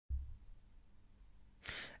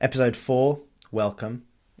Episode 4, welcome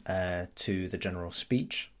to the general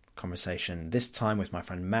speech conversation, this time with my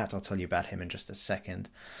friend Matt. I'll tell you about him in just a second.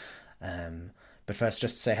 But first,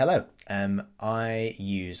 just to say hello. I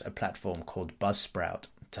use a platform called Buzzsprout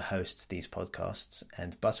to host these podcasts,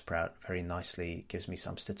 and Buzzsprout very nicely gives me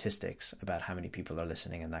some statistics about how many people are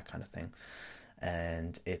listening and that kind of thing.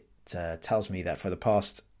 And it tells me that for the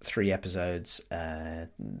past 3 episodes, kind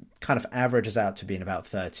of averages out to being about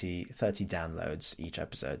 30 downloads each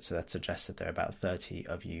episode. So that suggests that there are about 30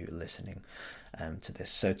 of you listening to this.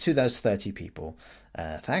 So to those 30 people,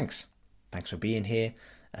 thanks for being here.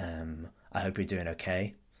 I hope you're doing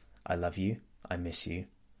okay. I love you. I miss you.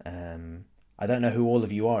 I don't know who all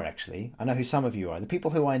of you are, actually. I know who some of you are. The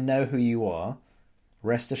people who I know who you are,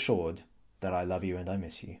 rest assured that I love you and I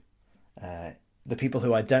miss you. The people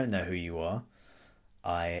who I don't know who you are,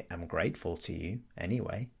 I am grateful to you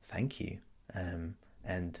anyway. Thank you.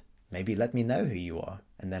 And maybe let me know who you are,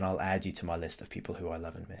 and then I'll add you to my list of people who I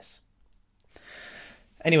love and miss.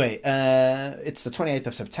 Anyway, it's the 28th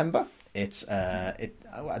of September.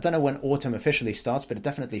 I don't know when autumn officially starts, but it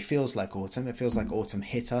definitely feels like autumn. It feels like autumn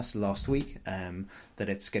hit us last week, that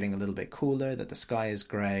it's getting a little bit cooler, that the sky is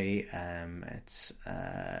grey, it's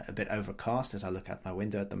a bit overcast as I look out my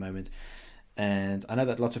window at the moment. And I know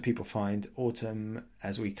that lots of people find autumn,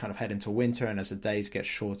 as we kind of head into winter and as the days get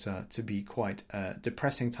shorter, to be quite a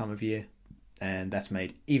depressing time of year. And that's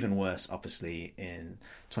made even worse, obviously, in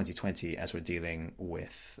 2020 as we're dealing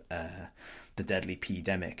with the deadly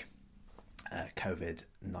pandemic,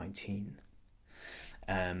 COVID-19.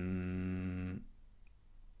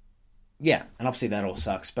 Yeah, and obviously that all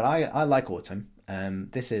sucks, but I like autumn.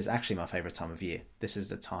 This is actually my favourite time of year. This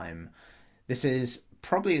is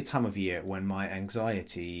probably the time of year when my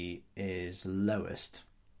anxiety is lowest.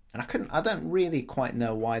 And I don't really quite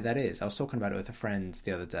know why that is. I was talking about it with a friend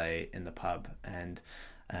the other day in the pub, and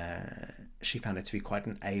she found it to be quite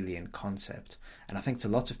an alien concept. And I think to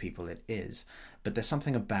lots of people it is. But there's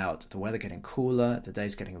something about the weather getting cooler, the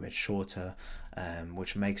days getting a bit shorter,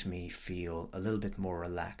 which makes me feel a little bit more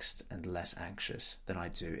relaxed and less anxious than I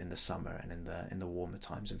do in the summer and in the warmer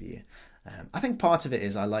times of year. I think part of it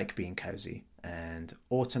is I like being cozy, and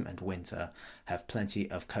autumn and winter have plenty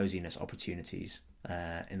of coziness opportunities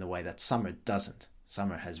in the way that summer doesn't.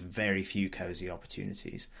 Summer has very few cozy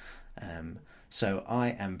opportunities. So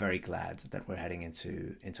I am very glad that we're heading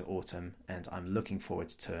into autumn, and I'm looking forward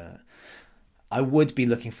to... I would be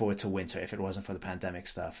looking forward to winter if it wasn't for the pandemic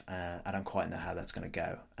stuff. I don't quite know how that's going to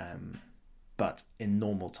go. But in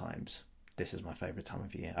normal times, this is my favourite time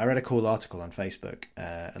of year. I read a cool article on Facebook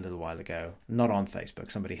a little while ago. Not on Facebook.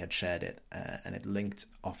 Somebody had shared it, and it linked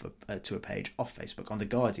to a page off Facebook on The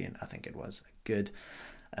Guardian, I think it was. A good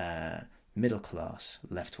middle-class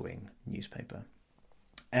left-wing newspaper.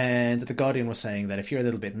 And The Guardian was saying that if you're a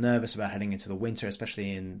little bit nervous about heading into the winter,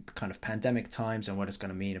 especially in kind of pandemic times and what it's going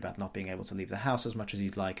to mean about not being able to leave the house as much as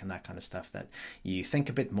you'd like and that kind of stuff, that you think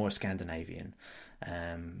a bit more Scandinavian.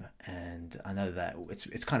 And I know that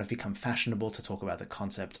it's kind of become fashionable to talk about the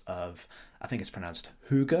concept of, I think it's pronounced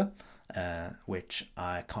hygge, which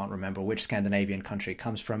I can't remember which Scandinavian country it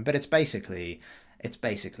comes from, but it's basically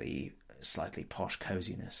slightly posh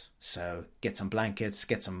coziness. So get some blankets,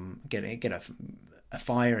 get a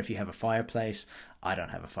fire if you have a fireplace. I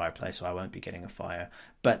don't have a fireplace, so I won't be getting a fire.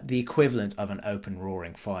 But the equivalent of an open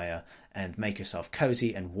roaring fire, and make yourself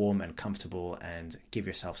cozy and warm and comfortable and give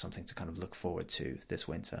yourself something to kind of look forward to this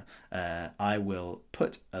winter. I will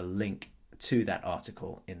put a link to that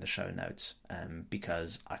article in the show notes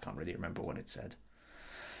because I can't really remember what it said.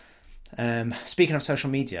 Speaking of social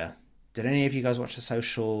media, did any of you guys watch the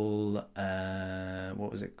social,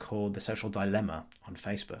 what was it called? The Social Dilemma on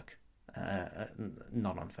Facebook?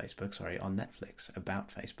 Not on Facebook, sorry, on Netflix, about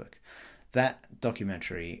Facebook. That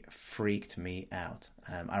documentary freaked me out.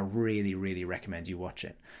 I really, really recommend you watch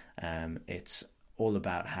it. It's all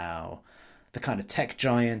about how the kind of tech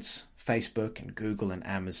giants, Facebook and Google and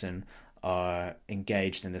Amazon, are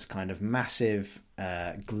engaged in this kind of massive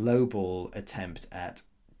global attempt at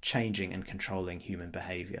changing and controlling human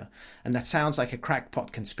behavior. And that sounds like a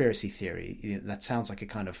crackpot conspiracy theory. That sounds like a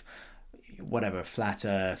kind of whatever, flat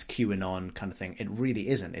earth, QAnon kind of thing. It really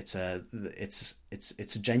isn't.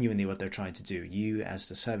 It's genuinely what they're trying to do. You, as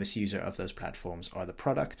the service user of those platforms, are the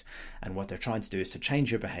product, and what they're trying to do is to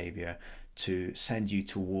change your behavior to send you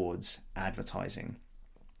towards advertising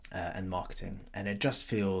and marketing. And it just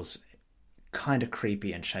feels kind of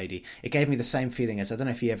creepy and shady. It gave me the same feeling as, I don't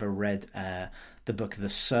know if you ever read the book The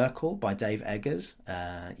Circle by Dave Eggers.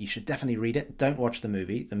 You should definitely read it. Don't watch the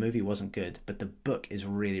movie. The movie wasn't good, but the book is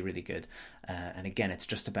really, really good. And again, it's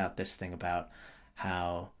just about this thing about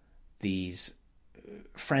how these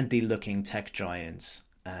friendly-looking tech giants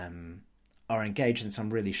are engaged in some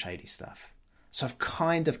really shady stuff. So I've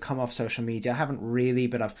kind of come off social media. I haven't really,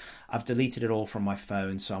 but I've deleted it all from my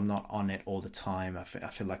phone, so I'm not on it all the time. I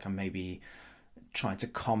feel like I'm maybe trying to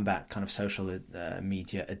combat kind of social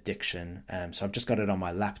media addiction. So I've just got it on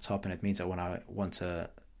my laptop, and it means that when I want to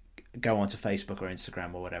go onto Facebook or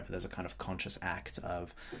Instagram or whatever, there's a kind of conscious act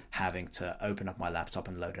of having to open up my laptop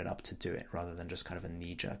and load it up to do it, rather than just kind of a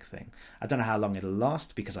knee-jerk thing. I don't know how long it'll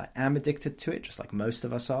last, because I am addicted to it, just like most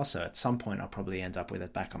of us are. So at some point I'll probably end up with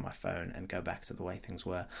it back on my phone and go back to the way things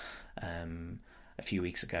were a few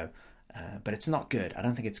weeks ago. But it's not good. I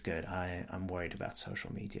don't think it's good. I'm worried about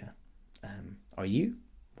social media. Are you?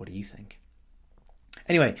 What do you think?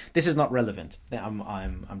 Anyway, this is not relevant.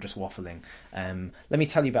 I'm just waffling. Let me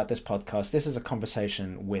tell you about this podcast. This is a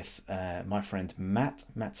conversation with my friend Matt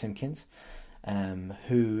Simpkins,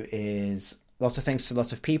 who is lots of things to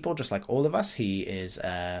lots of people, just like all of us. He is,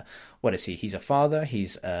 what is he? He's a father,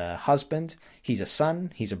 he's a husband, he's a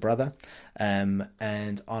son, he's a brother.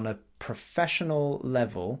 And on a professional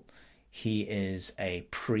level, he is a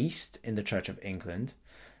priest in the Church of England.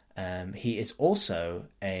 He is also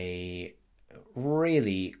a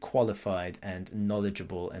really qualified and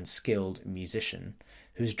knowledgeable and skilled musician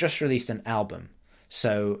who's just released an album.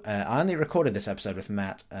 So I only recorded this episode with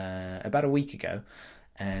Matt about a week ago,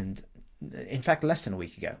 and in fact less than a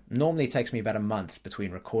week ago. Normally it takes me about a month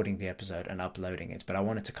between recording the episode and uploading it, but I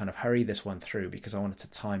wanted to kind of hurry this one through because I wanted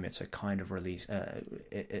to time it to kind of release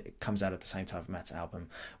it comes out at the same time of Matt's album,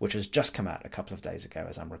 which has just come out a couple of days ago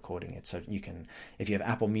as I'm recording it. So you can, if you have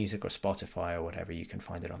Apple Music or Spotify or whatever, you can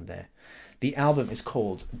find it on there. The album is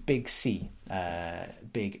called Big C,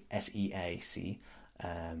 Big SEAC.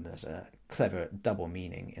 There's a clever double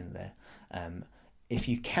meaning in there. If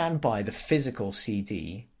you can buy the physical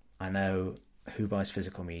CD, I know who buys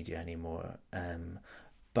physical media anymore,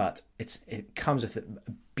 but it comes with a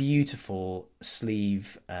beautiful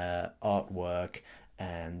sleeve artwork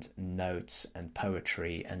and notes and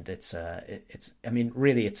poetry, and it's a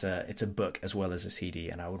book as well as a CD,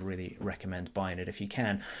 and I would really recommend buying it if you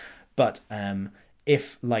can. But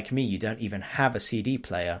if, like me, you don't even have a CD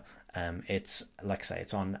player, it's, like I say,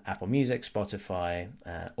 it's on Apple Music, Spotify,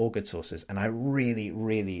 all good sources, and I really,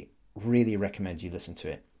 really, really recommend you listen to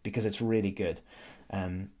it, because it's really good.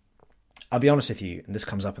 I'll be honest with you, and this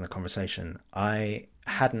comes up in the conversation, I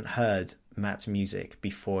hadn't heard Matt's music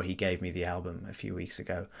before he gave me the album a few weeks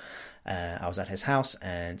ago. I was at his house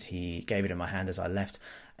and he gave it in my hand as I left,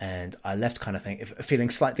 and I left kind of feeling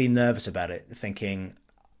slightly nervous about it, thinking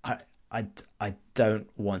I don't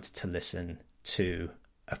want to listen to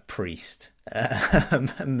a priest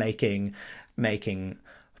making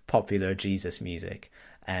popular Jesus music.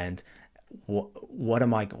 And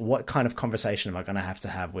what kind of conversation am I going to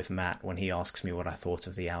have with Matt when he asks me what I thought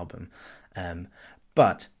of the album?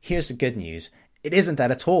 But here's the good news. It isn't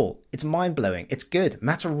that at all. It's mind-blowing. It's good.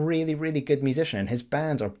 Matt's a really, really good musician, and his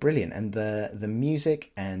bands are brilliant, and the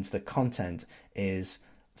music and the content is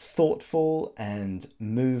thoughtful and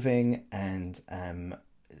moving, and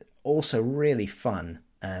also really fun.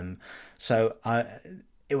 So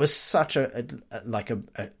it was such a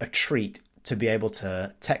treat to be able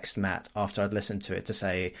to text Matt after I'd listened to it to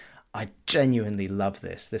say, I genuinely love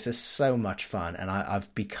this. This is so much fun, and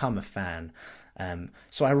I've become a fan.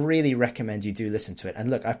 So I really recommend you do listen to it. And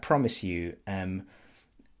look, I promise you,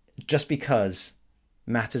 just because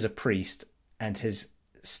Matt is a priest and his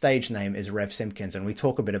stage name is Rev Simpkins, and we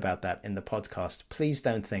talk a bit about that in the podcast, please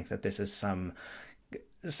don't think that this is some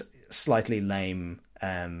slightly lame,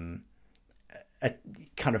 a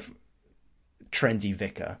kind of trendy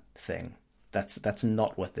vicar thing. That's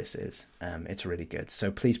not what this is. It's really good.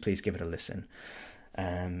 So please give it a listen.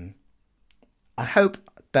 I hope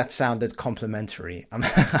that sounded complimentary.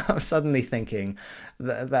 I'm suddenly thinking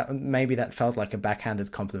that maybe that felt like a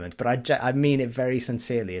backhanded compliment, but I mean it very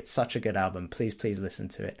sincerely. It's such a good album. Please listen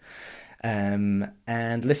to it. And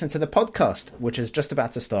listen to the podcast, which is just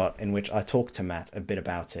about to start, in which I talk to Matt a bit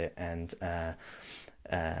about it, and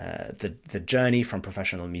the journey from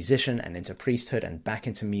professional musician and into priesthood and back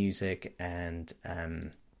into music, and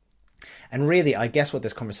really, I guess what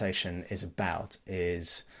this conversation is about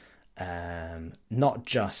is not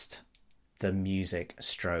just the music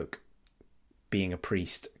stroke being a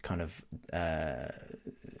priest kind of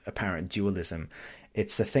apparent dualism.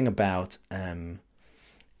 It's the thing about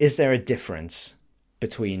is there a difference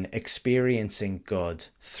between experiencing God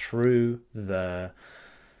through the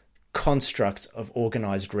construct of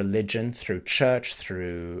organized religion, through church,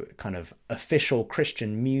 through kind of official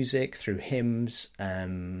Christian music, through hymns,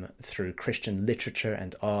 through Christian literature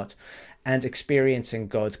and art, and experiencing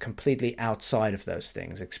God completely outside of those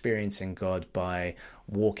things, experiencing God by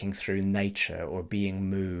walking through nature or being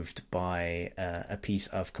moved by a piece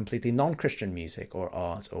of completely non-Christian music or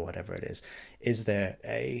art or whatever it is. Is there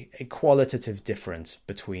a qualitative difference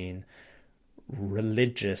between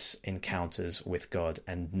religious encounters with God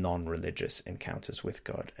and non-religious encounters with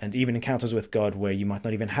God, and even encounters with God where you might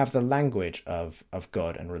not even have the language of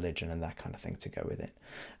God and religion and that kind of thing to go with it?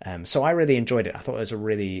 So I really enjoyed it. I thought it was a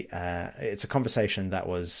really it's a conversation that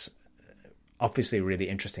was obviously really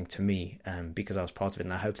interesting to me because I was part of it,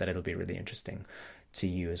 and I hope that it'll be really interesting to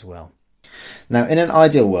you as well. Now, in an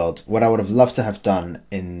ideal world, what I would have loved to have done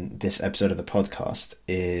in this episode of the podcast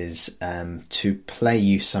is to play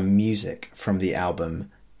you some music from the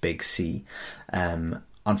album Big C.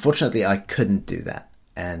 Unfortunately, I couldn't do that.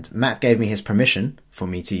 And Matt gave me his permission for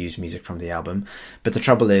me to use music from the album. But the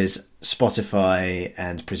trouble is, Spotify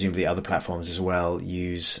and presumably other platforms as well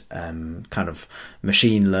use kind of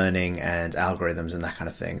machine learning and algorithms and that kind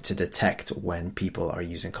of thing to detect when people are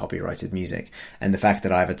using copyrighted music. And the fact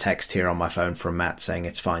that I have a text here on my phone from Matt saying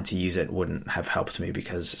it's fine to use it wouldn't have helped me,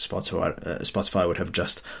 because Spotify would have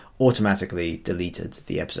just automatically deleted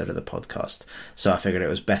the episode of the podcast. So I figured it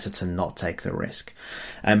was better to not take the risk.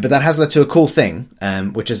 But that has led to a cool thing,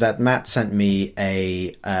 which is that Matt sent me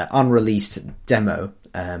a unreleased demo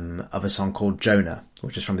of a song called Jonah,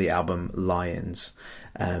 which is from the album Lions.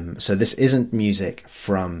 So this isn't music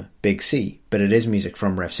from Big C, but it is music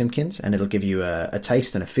from Rev Simpkins, and it'll give you a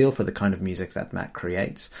taste and a feel for the kind of music that Matt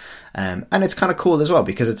creates. And it's kind of cool as well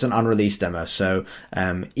because it's an unreleased demo. So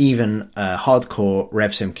even hardcore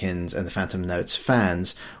Rev Simpkins and the Phantom Notes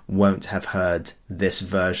fans won't have heard this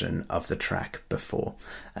version of the track before.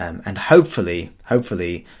 And hopefully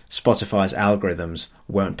Spotify's algorithms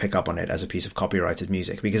won't pick up on it as a piece of copyrighted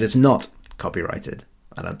music, because it's not copyrighted,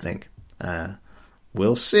 I don't think.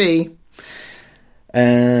 We'll see.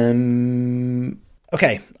 Okay,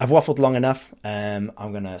 I've waffled long enough. I'm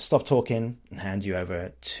going to stop talking and hand you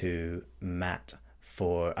over to Matt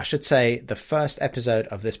for, I should say, the first episode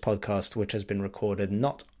of this podcast, which has been recorded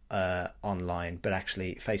not online, but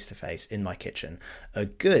actually face-to-face in my kitchen, a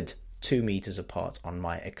good 2 meters apart on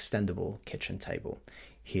my extendable kitchen table.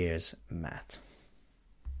 Here's Matt.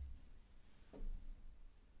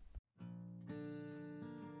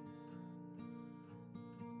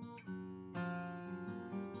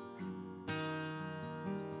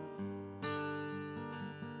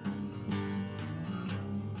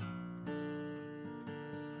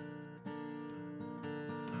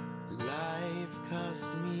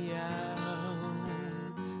 Cast me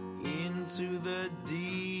out into the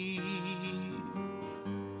deep,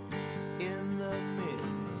 in the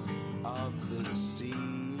midst of the sea.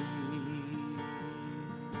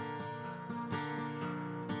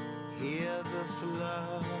 Hear the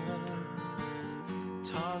floods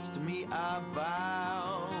tossed me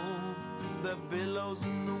about, the billows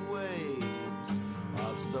and the waves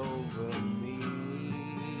passed over me.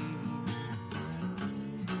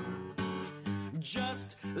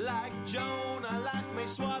 Just like Jonah, life may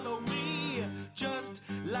swallow me. Just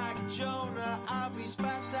like Jonah, I'll be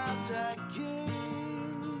spat out again.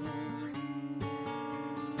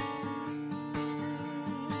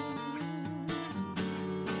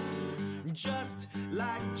 Just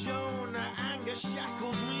like Jonah, anger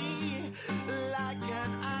shackles me like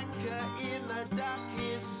an anchor in the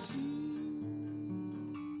darkest sea.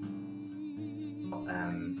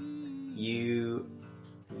 You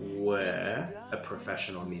were a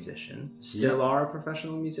professional musician, still are a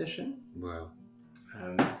professional musician? Well,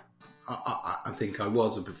 I think I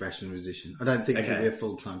was a professional musician. I don't think I could be a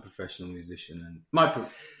full-time professional musician, and my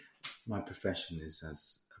profession is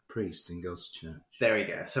as a priest in God's church. There we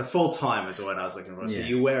go. So full-time is what I was looking for. So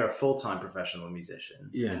you were a full-time professional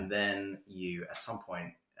musician, and then you at some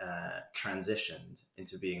point transitioned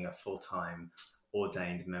into being a full-time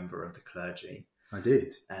ordained member of the clergy. I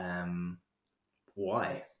did.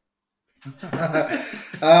 Why?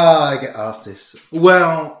 I get asked this.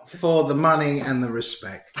 Well, for the money and the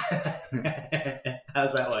respect.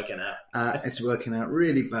 How's that working out? It's working out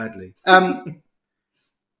really badly. Well,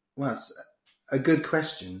 it's a good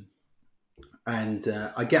question, and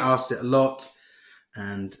I get asked it a lot,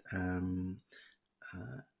 and I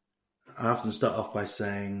often start off by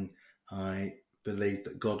saying I believe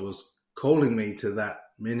that God was calling me to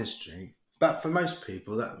that ministry, but for most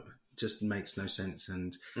people that just makes no sense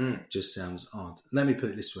and just sounds odd. Let me put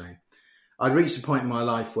it this way. I'd reached a point in my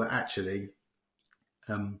life where actually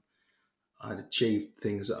I'd achieved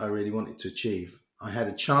things that I really wanted to achieve. I had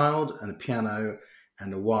a child and a piano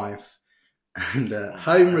and a wife and a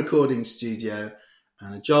home recording studio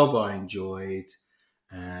and a job I enjoyed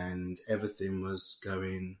and everything was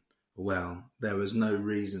going well. There was no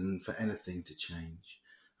reason for anything to change.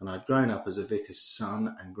 And I'd grown up as a vicar's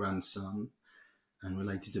son and grandson and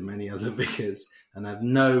related to many other vicars and had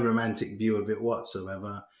no romantic view of it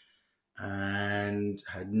whatsoever and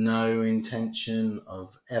had no intention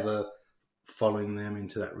of ever following them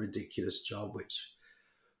into that ridiculous job, which,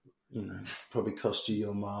 you know, probably cost you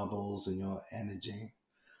your marbles and your energy.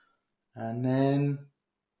 And then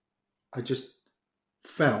I just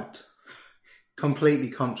felt, completely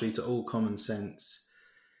contrary to all common sense,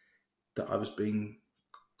 that I was being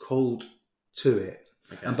called to it.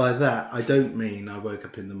 Okay. And by that, I don't mean I woke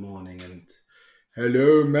up in the morning and,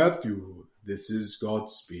 hello, Matthew, this is God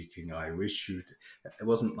speaking. I wish you'd... It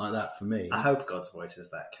wasn't like that for me. I hope God's voice is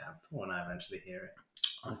that camp when I eventually hear it.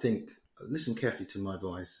 I think, listen carefully to my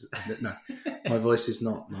voice. No, my voice is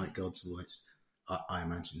not like God's voice, I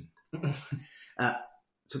imagine.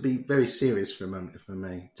 To be very serious for a moment, if I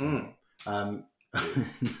may.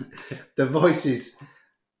 The voices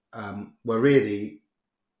were really...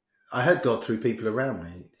 I heard God through people around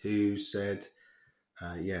me who said,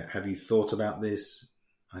 have you thought about this?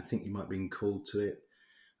 I think you might be called to it.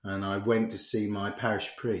 And I went to see my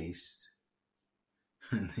parish priest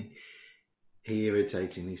and he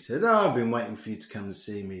irritatingly said, I've been waiting for you to come and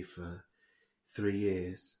see me for 3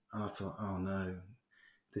 years. And I thought, oh no,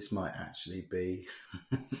 this might actually be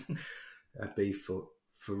for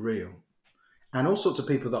real. And all sorts of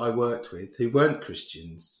people that I worked with who weren't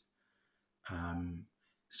Christians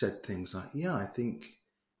said things like, yeah, I think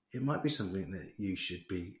it might be something that you should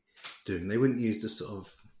be doing. They wouldn't use the sort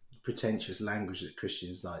of pretentious language that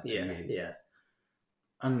Christians like to use. Yeah.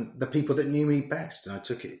 And the people that knew me best, and I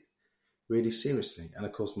took it really seriously. And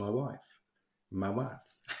of course, my wife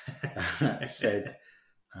said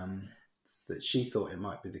that she thought it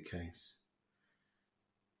might be the case.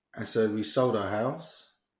 And so we sold our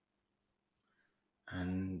house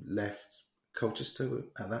and left Colchester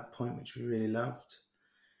at that point, which we really loved,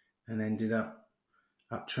 and ended up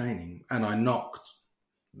training. And I knocked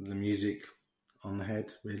the music on the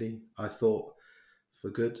head, really, I thought, for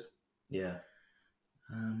good. Yeah.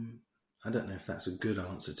 I don't know if that's a good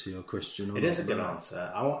answer to your question. Or it is a good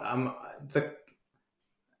answer.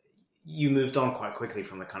 You moved on quite quickly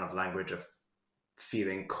from the kind of language of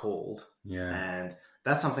feeling called. Yeah. And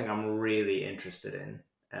that's something I'm really interested in.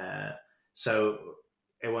 So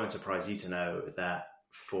it won't surprise you to know that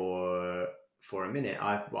for a minute,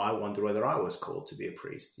 I wondered whether I was called to be a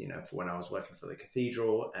priest, you know, for when I was working for the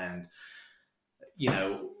cathedral. And, you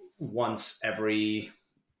know, once every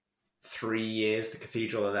 3 years, the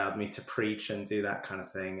cathedral allowed me to preach and do that kind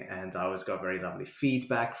of thing. And I always got very lovely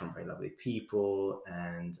feedback from very lovely people.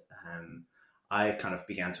 And I kind of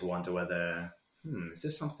began to wonder whether, is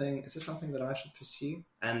this something that I should pursue?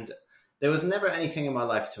 And there was never anything in my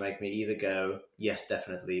life to make me either go, yes,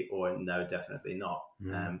 definitely, or no, definitely not.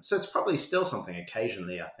 So it's probably still something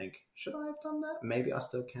occasionally I think, should I have done that? Maybe I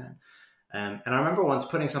still can. And I remember once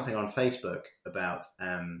putting something on Facebook about,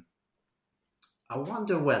 I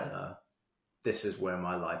wonder whether this is where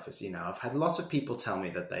my life is. You know, I've had lots of people tell me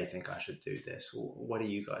that they think I should do this. What do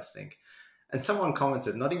you guys think? And someone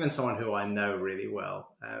commented, not even someone who I know really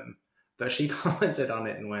well, but she commented on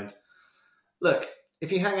it and went, look,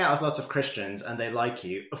 if you hang out with lots of Christians and they like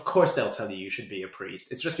you, of course they'll tell you should be a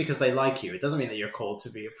priest. It's just because they like you. It doesn't mean that you're called to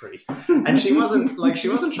be a priest. And she wasn't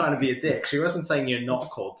trying to be a dick. She wasn't saying you're not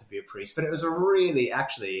called to be a priest, but it was I really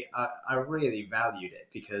valued it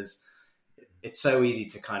because it's so easy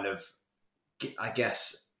to kind of, I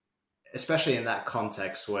guess, especially in that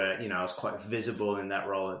context where, you know, I was quite visible in that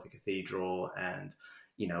role at the cathedral and,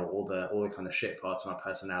 you know, all the kind of shit parts of my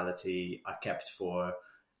personality I kept for,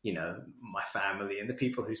 you know, my family and the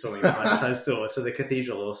people who saw me behind the closed door. So the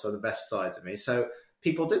cathedral also the best sides of me. So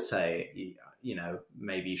people did say, you know,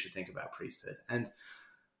 maybe you should think about priesthood. And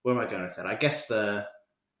where am I going with that? I guess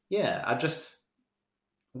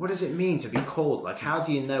what does it mean to be called? Like, how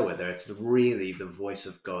do you know whether it's really the voice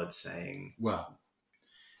of God saying? Well,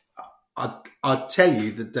 I'll tell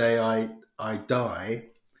you the day I die,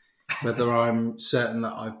 whether I'm certain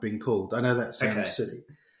that I've been called. I know that sounds silly.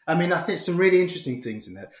 I mean, I think some really interesting things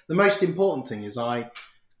in there. The most important thing is I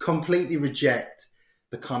completely reject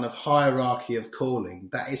the kind of hierarchy of calling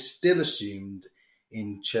that is still assumed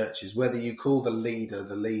in churches, whether you call the leader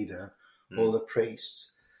or the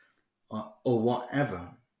priest or whatever.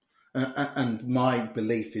 And my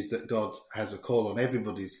belief is that God has a call on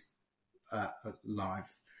everybody's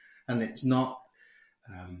life. And it's not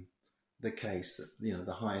the case that, you know,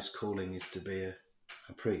 the highest calling is to be a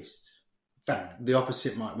priest. In fact, the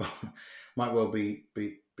opposite might well be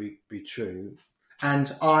true.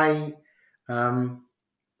 And I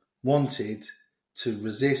wanted to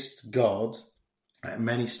resist God at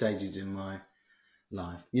many stages in my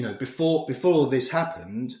life. You know, before all this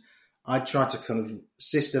happened, I tried to kind of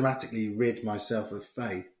systematically rid myself of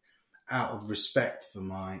faith out of respect for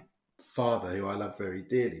my father, who I love very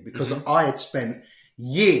dearly, because I had spent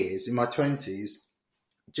years in my 20s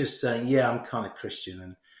just saying, yeah, I'm kind of Christian,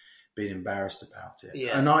 and being embarrassed about it.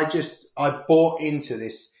 Yeah. And I bought into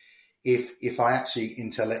this, if I actually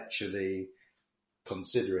intellectually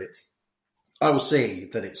consider it, I will see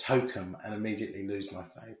that it's hokum and immediately lose my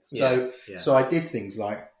faith. So I did things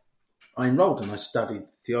like I enrolled and I studied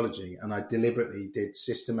theology, and I deliberately did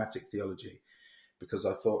systematic theology because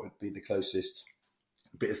I thought it would be the closest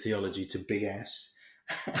bit of theology to BS.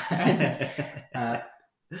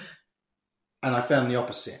 and I found the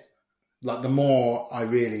opposite. Like, the more I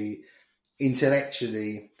really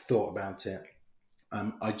intellectually thought about it,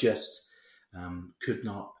 I just could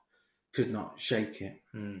not shake it.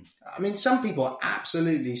 I mean, some people are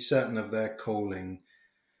absolutely certain of their calling,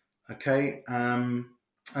 okay, and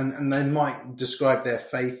they might describe their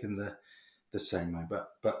faith in the same way,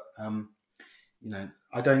 but you know,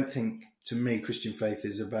 I don't think, to me, Christian faith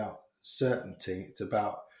is about certainty. It's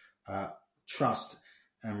about trust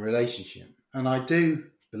and relationship. And I do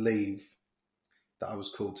believe that I was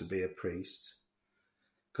called to be a priest,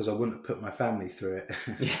 because I wouldn't have put my family through it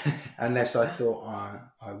unless I thought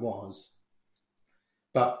I was.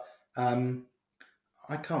 But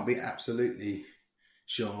I can't be absolutely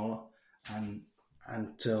sure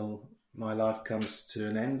until my life comes to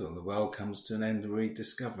an end, or the world comes to an end, and we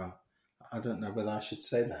discover. I don't know whether I should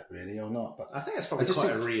say that really or not, but I think it's probably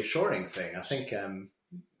quite a reassuring thing.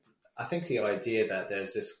 I think the idea that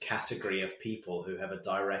there's this category of people who have a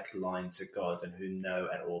direct line to God and who know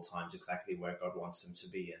at all times exactly where God wants them to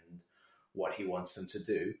be and what he wants them to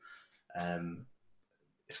do,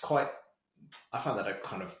 it's quite, I find that a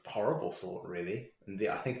kind of horrible thought, really. And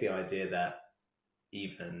I think the idea that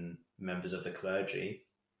even members of the clergy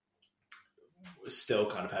still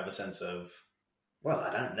kind of have a sense of, well,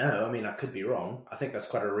 I don't know. I mean, I could be wrong. I think that's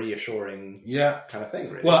quite a reassuring kind of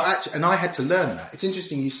thing, really. Well, actually, and I had to learn that. It's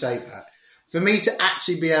interesting you say that. For me to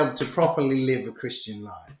actually be able to properly live a Christian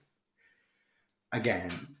life,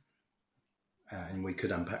 again, and we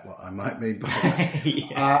could unpack what I might mean by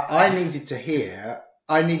that, I needed to hear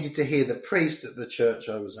the priest at the church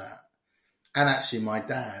I was at, and actually my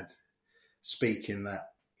dad, speak in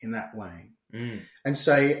that way, and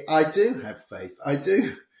say, I do have faith. I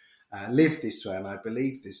do live this way, and I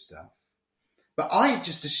believe this stuff. But I had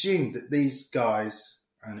just assumed that these guys,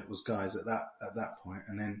 and it was guys at that point,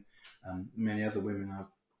 and then many other women I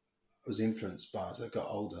was influenced by as I got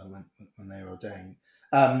older, when they were ordained,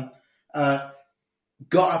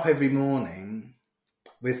 got up every morning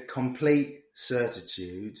with complete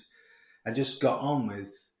certitude and just got on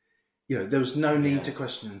with, you know, there was no need to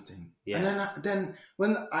question anything. And then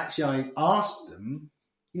when actually I asked them,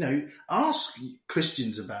 you know, ask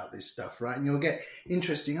Christians about this stuff, right? And you'll get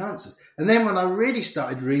interesting answers. And then when I really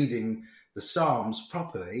started reading the Psalms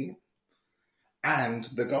properly and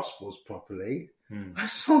the Gospels properly, I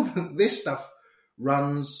saw that this stuff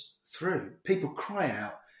runs through. People cry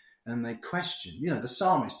out and they question. You know, the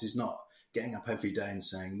psalmist is not getting up every day and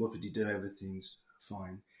saying, whoopity-doo, everything's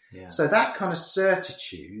fine. Yeah. So that kind of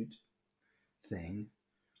certitude thing,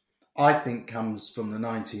 I think, comes from the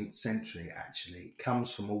 19th century, actually. It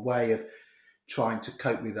comes from a way of trying to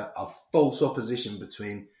cope with a false opposition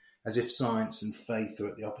between, as if science and faith are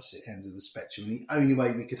at the opposite ends of the spectrum. And the only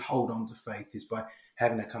way we could hold on to faith is by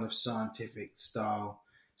having a kind of scientific style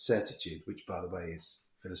certitude, which, by the way, is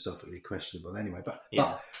philosophically questionable anyway. But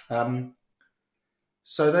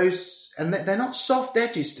so those, and they're not soft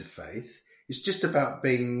edges to faith. It's just about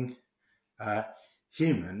being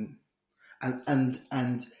human,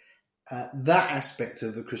 and that aspect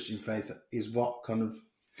of the Christian faith is what kind of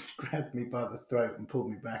grabbed me by the throat and pulled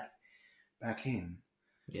me back in.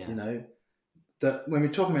 Yeah. You know, that when we're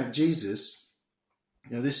talking about Jesus,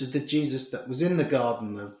 you know, this is the Jesus that was in the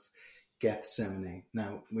Garden of Gethsemane.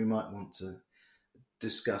 Now, we might want to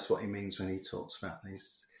discuss what he means when he talks about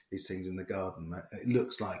these things in the garden. It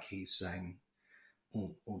looks like he's saying,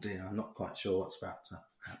 oh dear, I'm not quite sure what's about to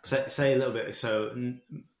happen. Say a little bit. So,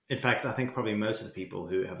 in fact, I think probably most of the people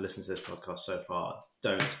who have listened to this podcast so far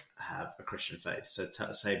don't have a Christian faith. So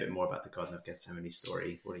say a bit more about the Garden of Gethsemane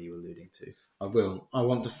story. What are you alluding to? I will. I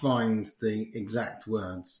want to find the exact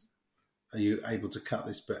words. Are you able to cut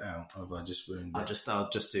this bit out, or have I just ruined it? I'll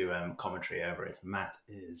just do commentary over it. Matt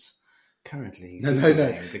is currently no.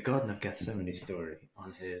 the Garden of Gethsemane story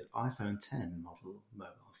on his iPhone 10 model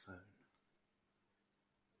mobile phone.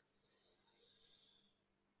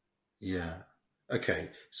 Yeah. Okay,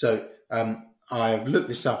 so I've looked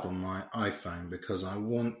this up on my iPhone because I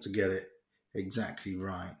want to get it exactly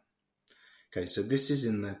right. Okay, so this is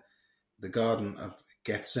in the Garden of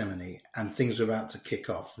Gethsemane, and things are about to kick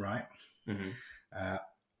off, right? Mm-hmm.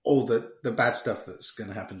 All the bad stuff that's going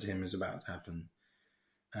to happen to him is about to happen.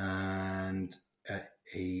 And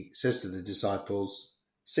he says to the disciples,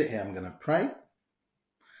 sit here, I'm going to pray.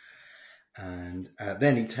 And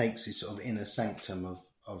then he takes his sort of inner sanctum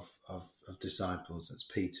of disciples. That's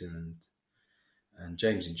Peter and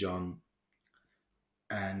James and John.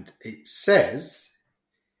 And it says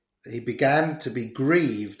that he began to be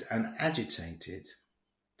grieved and agitated.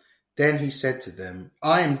 Then he said to them,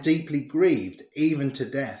 I am deeply grieved, even to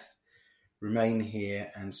death. Remain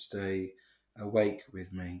here and stay awake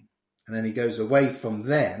with me. And then he goes away from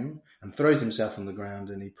them and throws himself on the ground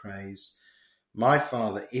and he prays, my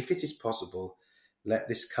Father, if it is possible, let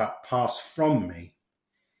this cup pass from me,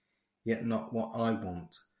 yet not what I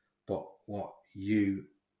want, but what you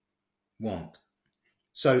want.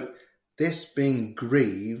 So this being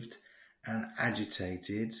grieved and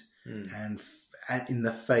agitated and in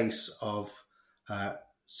the face of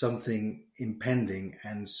something impending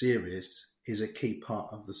and serious is a key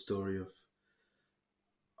part of the story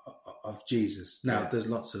of Jesus. Now, there's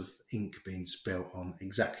lots of ink being spilt on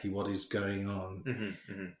exactly what is going on.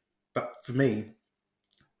 Mm-hmm, mm-hmm. But for me,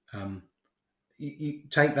 you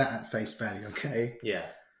take that at face value, okay? Yeah.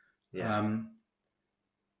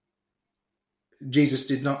 Jesus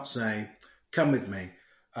did not say, come with me.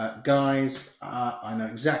 Guys, I know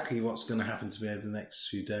exactly what's going to happen to me over the next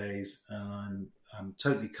few days, and I'm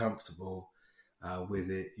totally comfortable with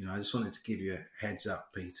it. You know, I just wanted to give you a heads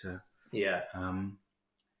up, Peter. Yeah.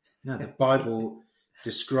 No, the Bible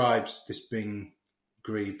describes this being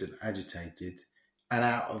grieved and agitated, and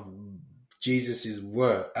out of Jesus's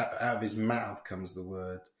word, out of his mouth comes the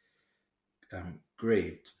word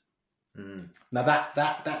grieved. Now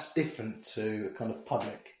that's different to a kind of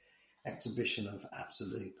public exhibition of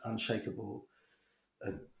absolute, unshakable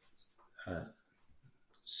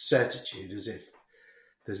certitude, as if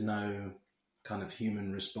there's no kind of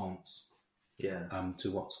human response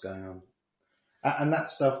to what's going on. And that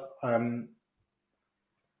stuff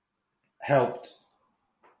helped.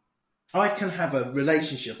 I can have a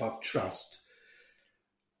relationship of trust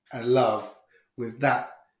and love with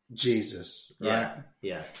that Jesus, right?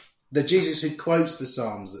 Yeah. The Jesus who quotes the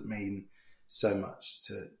Psalms that mean so much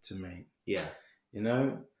to me. Yeah. You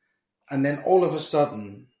know? And then all of a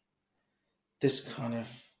sudden, this kind of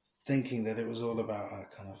thinking that it was all about a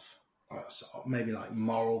kind of maybe like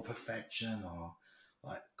moral perfection or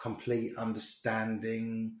like complete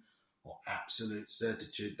understanding or absolute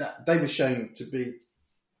certitude, that they were shown to be,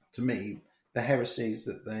 to me, the heresies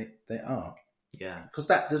that they are. Yeah. Because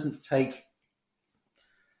that doesn't take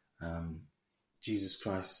Jesus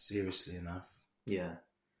Christ seriously enough. Yeah.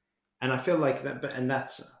 And I feel like that, and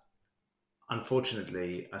that's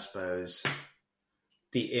unfortunately, I suppose,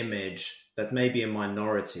 the image that maybe a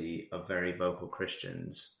minority of very vocal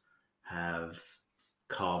Christians have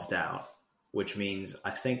carved out, which means I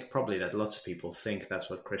think probably that lots of people think that's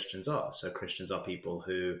what Christians are. So Christians are people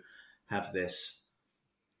who have this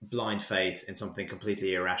blind faith in something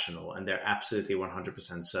completely irrational, and they're absolutely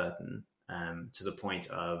 100% certain, to the point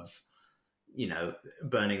of, you know,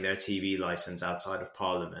 burning their TV license outside of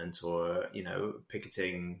Parliament, or, you know,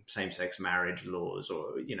 picketing same-sex marriage laws,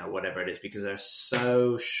 or, you know, whatever it is, because they're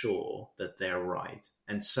so sure that they're right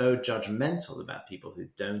and so judgmental about people who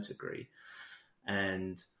don't agree.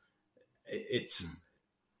 And it's,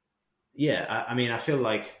 I mean, I feel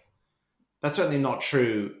like that's certainly not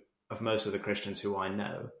true of most of the Christians who I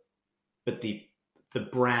know, but the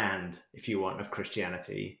brand, if you want, of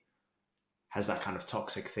Christianity has that kind of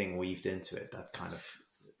toxic thing weaved into it, that kind of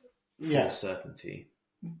false certainty.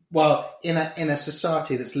 Well, in a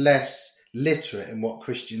society that's less literate in what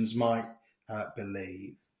Christians might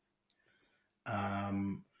believe,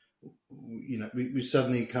 you know, we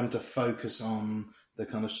suddenly come to focus on the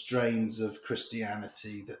kind of strains of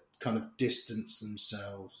Christianity that kind of distance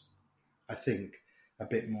themselves, I think, a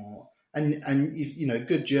bit more. And if, you know,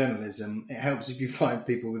 good journalism, it helps if you find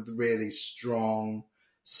people with really strong,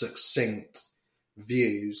 succinct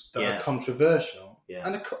views that are controversial. Yeah.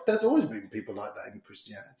 And there's always been people like that in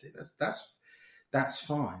Christianity. That's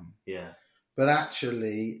fine. Yeah. But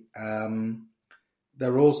actually,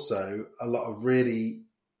 there are also a lot of really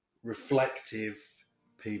reflective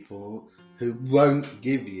people who won't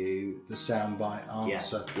give you the soundbite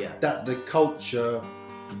answer that the culture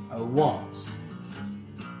wants.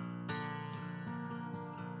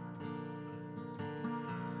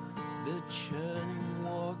 The churning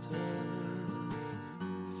waters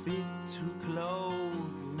fit too close.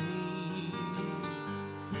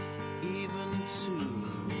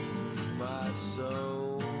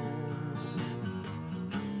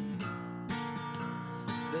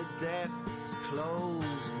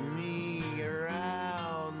 blows me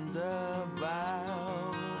round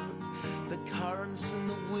about. The currents and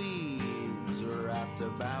the weeds wrapped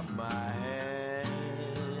about my head.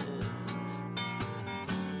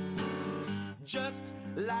 Just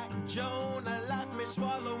like Jonah, life may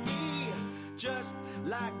swallow me. Just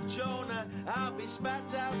like Jonah, I'll be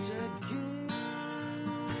spat out again.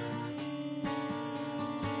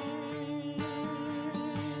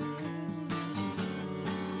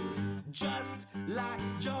 Just like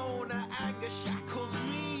Jonah, anger shackles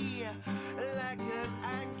me like an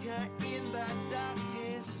anchor in the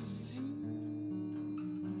darkest sea.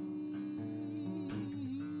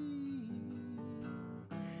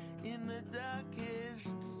 In the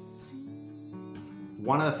darkest sea.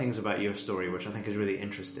 One of the things about your story, which I think is really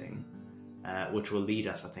interesting, which will lead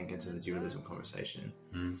us, I think, into the dualism conversation,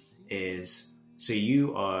 is so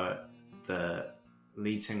you are the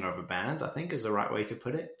lead singer of a band, I think is the right way to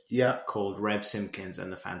put it. Yeah. Called Rev Simpkins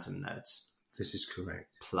and the Phantom Notes. This is correct.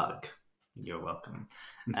 Plug. You're welcome.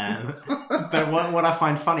 But what I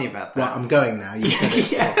find funny about that... Right, I'm going now. You said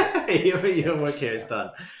it. Yeah, your work here is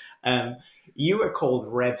done. You were called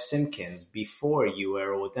Rev Simpkins before you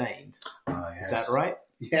were ordained. Oh, yes. Is that right?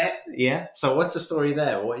 Yeah. Yeah. So what's the story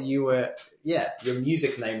there? Your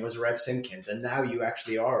music name was Rev Simpkins, and now you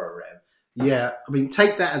actually are a Rev. Yeah. I mean,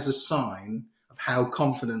 take that as a sign of how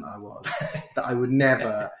confident I was that I would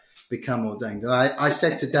never become ordained. And I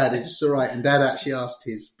said to Dad, is this all right? And Dad actually asked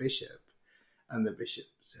his bishop, and the bishop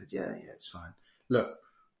said, yeah, it's fine. Look,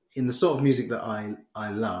 in the sort of music that I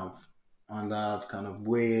love kind of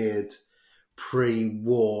weird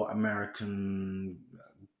pre-war American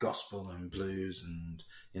gospel and blues,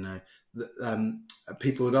 and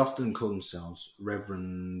people would often call themselves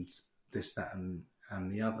Reverend this, that, and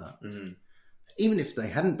the other, even if they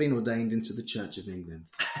hadn't been ordained into the Church of England.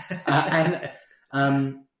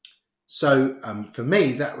 So for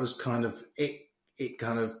me, that was kind of it. It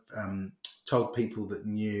kind of told people that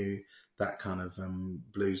knew that kind of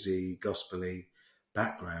bluesy, gospely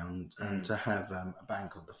background, and to have a band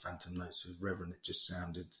called the Phantom Notes with Reverend, it just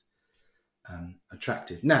sounded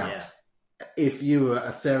attractive. Now, if you were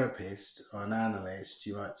a therapist or an analyst,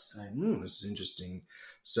 you might say, this is interesting,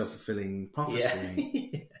 self-fulfilling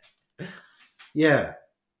prophecy. Yeah.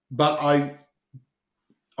 But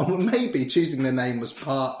maybe choosing the name was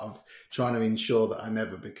part of trying to ensure that I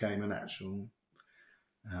never became an actual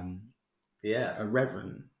a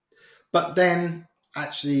reverend. But then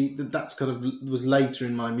actually that's kind of was later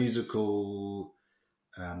in my musical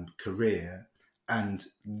career, and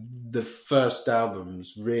the first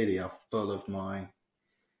albums really are full of my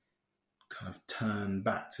kind of turn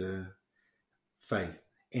back to faith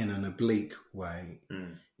in an oblique way,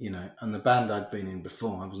 and the band I'd been in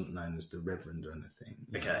before, I wasn't known as the Reverend or anything.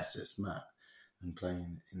 It was just Matt and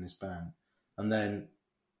playing in this band. And then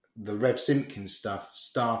the Rev Simpkins stuff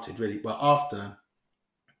started really well after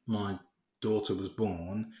my daughter was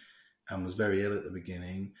born and was very ill at the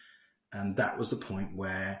beginning. And that was the point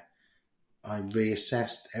where I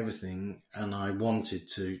reassessed everything, and I wanted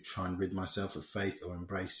to try and rid myself of faith or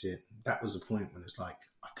embrace it. That was the point when it's like,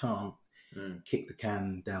 I can't kick the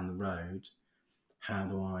can down the road. How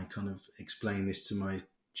do I kind of explain this to my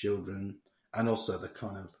children? And also the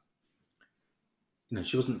kind of,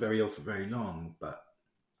 she wasn't very ill for very long, but,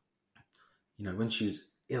 when she was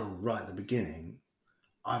ill right at the beginning,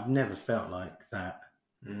 I've never felt like that.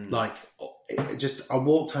 Like, I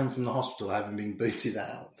walked home from the hospital having been booted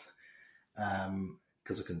out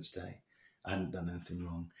because I couldn't stay. I hadn't done anything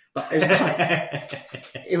wrong. But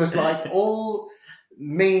it was like all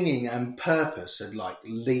meaning and purpose had like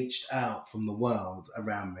leached out from the world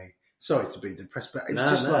around me. Sorry to be depressed, but it's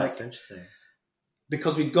it's interesting.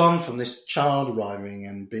 Because we'd gone from this child arriving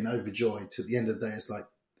and been overjoyed to the end of the day, it's like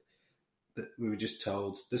that we were just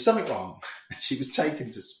told there's something wrong. She was taken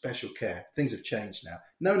to special care. Things have changed now.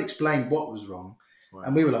 No one explained what was wrong. Wow.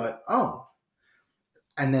 And we were like, oh.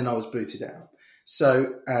 And then I was booted out.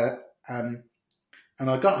 So, and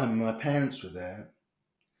I got home and my parents were there,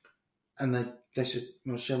 and they said,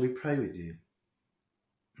 well, shall we pray with you?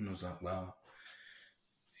 And I was like, well,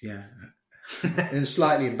 yeah, in a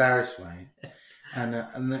slightly embarrassed way. And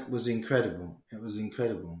that was incredible. It was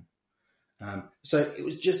incredible. So it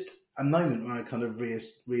was just a moment where I kind of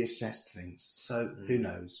reassessed things. So who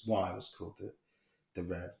knows why I was called the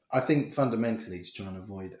Rev. I think fundamentally it's trying to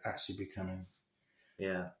avoid actually becoming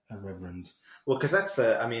a reverend. Well, because that's,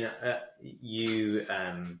 you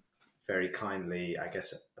very kindly, I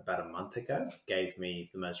guess about a month ago, gave me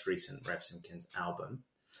the most recent Rev Simpkins album,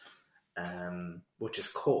 which is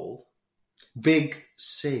called Big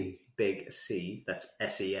C. big C. That's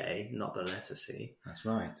SEA, not the letter C. That's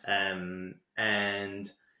right. And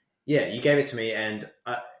yeah, you gave it to me, and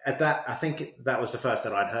at that, I think that was the first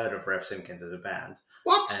that I'd heard of Rev Simpkins as a band.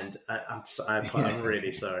 What? And I'm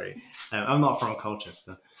really sorry. I'm not from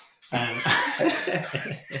Colchester.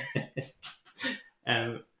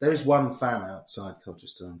 There is one fan outside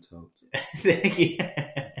Colchester, I'm told.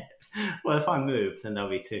 Yeah. Well, if I move, then there'll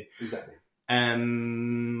be two. Exactly.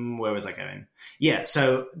 Where was I going? Yeah,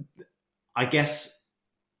 so I guess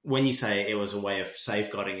when you say it was a way of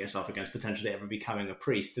safeguarding yourself against potentially ever becoming a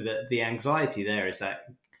priest, the anxiety there is that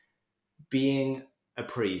being a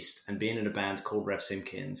priest and being in a band called Rev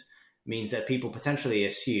Simpkins means that people potentially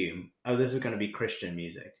assume, oh, this is going to be Christian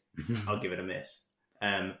music. I'll give it a miss.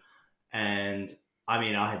 And I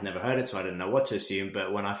mean, I had never heard it, so I didn't know what to assume.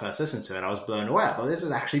 But when I first listened to it, I was blown away. I thought, this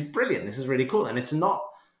is actually brilliant. This is really cool. And it's not,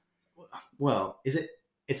 well, is it?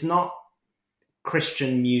 It's not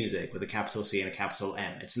Christian music with a capital C and a capital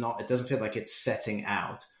M. It's not, it doesn't feel like it's setting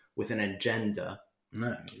out with an agenda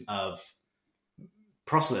of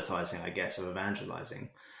proselytizing, I guess, of evangelizing.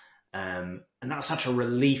 And that was such a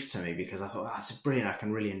relief to me because I thought, that's brilliant. I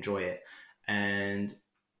can really enjoy it. And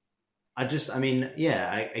I'd just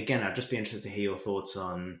be interested to hear your thoughts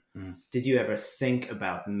on, did you ever think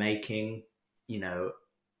about making,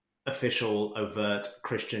 official, overt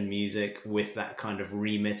Christian music with that kind of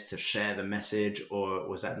remit to share the message, or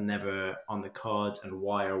was that never on the cards, and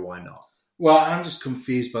why or why not? Well, I'm just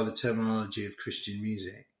confused by the terminology of Christian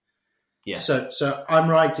music. Yeah. So I'm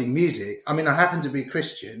writing music. I mean, I happen to be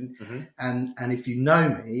Christian, and if you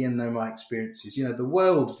know me and know my experiences, the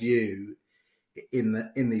worldview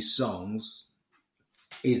in these songs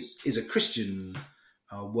is a Christian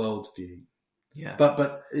worldview. Yeah.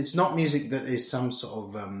 But it's not music that is some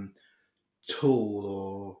sort of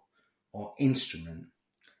tool or instrument.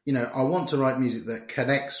 I want to write music that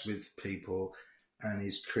connects with people and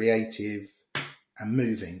is creative and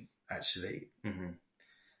moving, actually. Mm-hmm.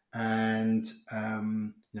 And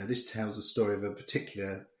this tells the story of a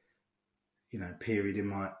particular period in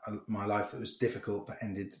my life that was difficult but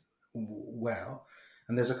ended well.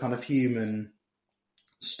 And there's a kind of human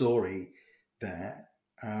story there.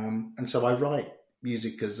 And so I write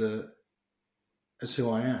music as who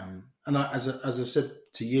I am. And as I've said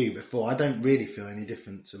to you before, I don't really feel any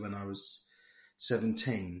different to when I was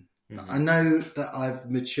 17. Mm-hmm. I know that I've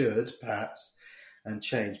matured, perhaps, and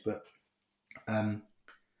changed, but I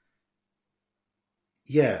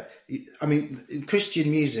mean,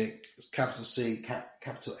 Christian music, capital C,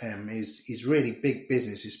 capital M, is really big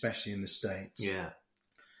business, especially in the States. Yeah.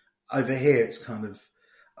 Over here, it's kind of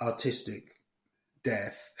artistic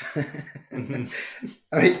death. Mm-hmm.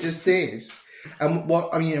 I mean, it just is. And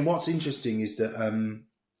what's interesting is that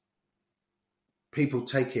people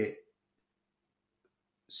take it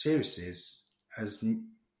seriously as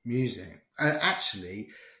music, and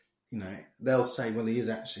actually, they'll say, "Well, he is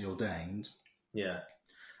actually ordained." Yeah.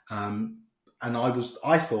 And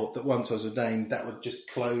I thought that once I was ordained, that would just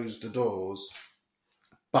close the doors,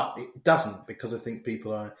 but it doesn't, because I think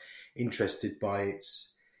people are interested by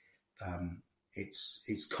its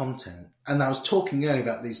content. And I was talking earlier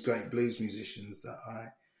about these great blues musicians that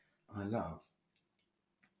I love.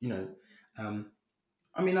 I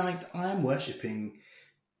am worshipping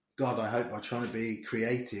God, I hope, by trying to be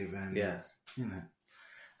creative and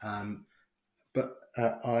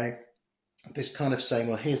this kind of saying,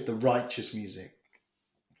 well, here's the righteous music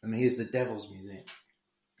and here's the devil's music.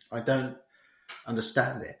 I don't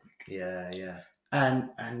understand it. Yeah. And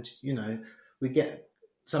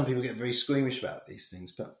some people get very squeamish about these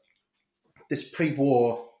things, but this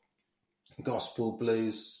pre-war gospel,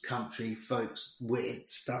 blues, country, folks, weird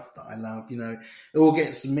stuff that I love, it all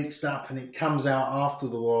gets mixed up and it comes out after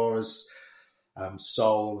the war as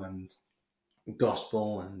soul and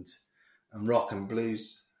gospel and rock and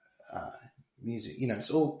blues music.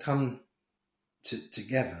 It's all come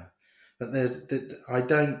together, but I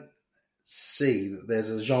don't see that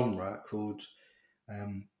there's a genre called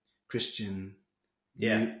Christian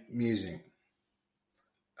music.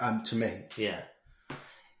 To me,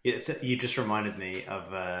 you just reminded me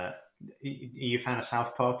of. Are you a fan of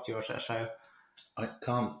South Park? Do you watch that show? I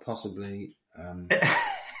can't possibly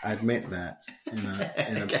admit that in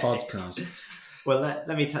a podcast. Well, let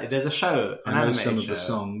me tell you, there's a show. I know some of the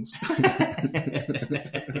songs.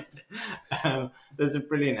 There's a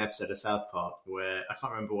brilliant episode of South Park where I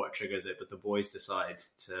can't remember what triggers it, but the boys decide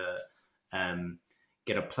to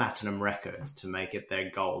get a platinum record, to make it their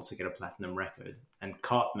goal to get a platinum record. And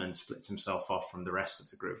Cartman splits himself off from the rest of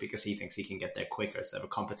the group because he thinks he can get there quicker. So they have a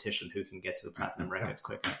competition who can get to the platinum records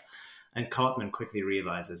quicker. And Cartman quickly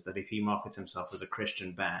realizes that if he markets himself as a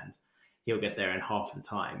Christian band, he'll get there in half the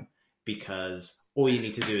time, because all you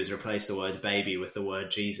need to do is replace the word baby with the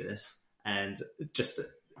word Jesus. And just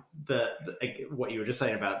what you were just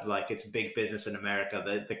saying about, like, it's big business in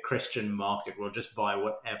America. The Christian market will just buy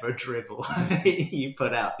whatever drivel you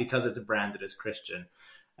put out because it's branded as Christian.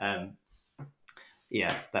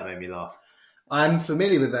 Yeah, that made me laugh. I'm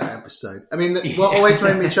familiar with that episode. I mean, what always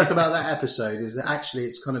made me chuck about that episode is that actually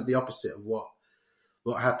it's kind of the opposite of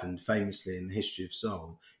what happened famously in the history of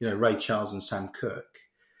soul. You know, Ray Charles and Sam Cooke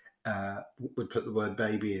would put the word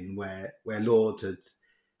baby in where Lord had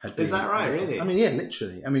been. Is that right, really? I mean, yeah,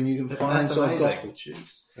 literally. I mean, you can find sort of gospel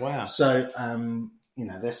tunes. Wow. So, you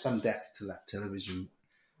know, there's some depth to that television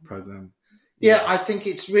program. Yeah, I think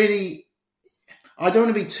it's really... I don't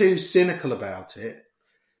want to be too cynical about it,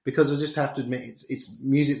 because I just have to admit it's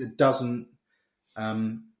music that doesn't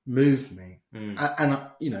move me. And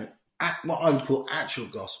you know, what I would call actual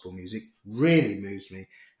gospel music really moves me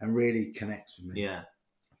and really connects with me. Yeah.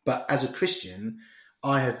 But as a Christian,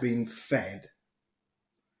 I have been fed,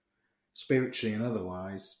 spiritually and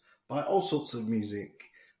otherwise, by all sorts of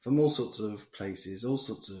music from all sorts of places, all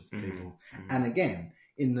sorts of people. And again,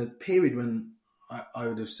 in the period when I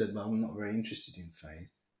would have said, well, I'm not very interested in faith,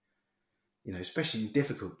 you know, especially in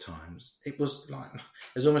difficult times, it was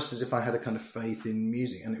almost as if I had a kind of faith in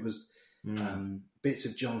music, and it was bits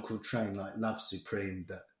of John Coltrane, like Love Supreme,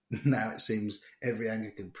 that now it seems every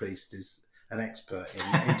Anglican priest is an expert in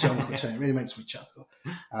John Coltrane. It really makes me chuckle.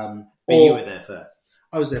 But you were there first.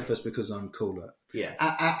 I was there first because I'm cooler. Yeah.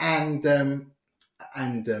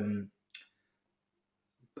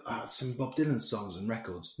 Some Bob Dylan songs and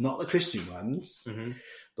records, not the Christian ones,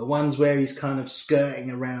 the ones where he's kind of skirting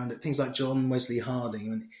around at things like John Wesley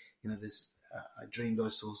Harding, and you know, there's I Dreamed I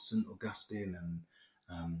Saw St. Augustine, and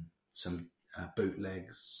some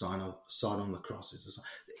bootlegs, Sign on the Crosses.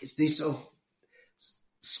 It's these sort of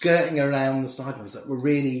skirting around the sideways that were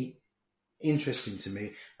really interesting to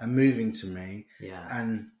me and moving to me,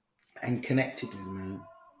 and connected with me.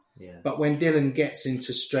 Yeah. But when Dylan gets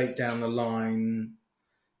into straight down the line,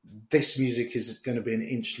 this music is going to be an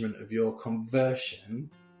instrument of your conversion.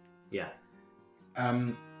 Yeah.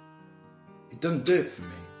 It doesn't do it for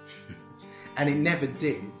me. And it never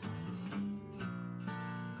did.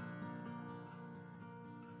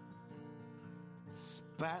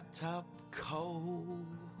 Spat up cold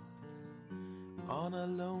on a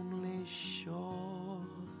lonely shore,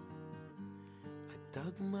 I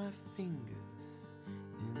dug my fingers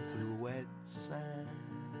into wet sand.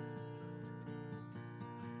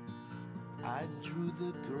 I drew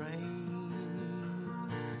the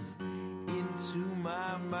grains into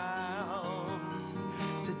my mouth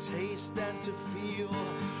to taste and to feel,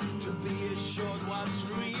 to be assured what's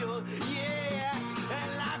real. Yeah,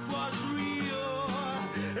 and life was real.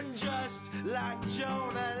 And just like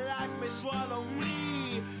Jonah, life may swallow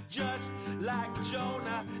me. Just like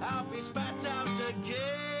Jonah, I'll be spat out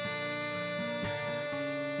again.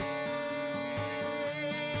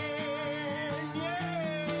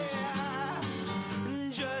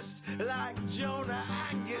 Just like Jonah,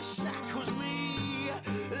 anger shackles me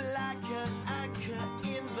like an anchor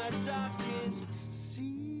in the darkest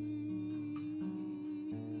sea.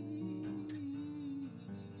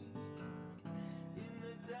 In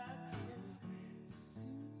the darkest sea.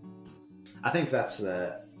 I think that's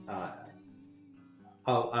I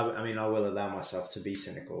will allow myself to be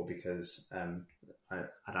cynical, because I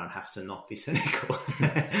don't have to not be cynical.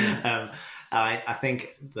 I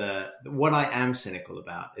think what I am cynical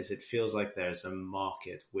about is it feels like there's a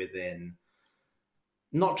market within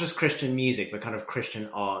not just Christian music, but kind of Christian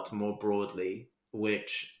art more broadly,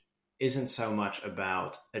 which isn't so much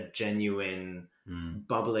about a genuine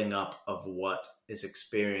bubbling up of what is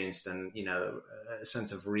experienced and, you know, a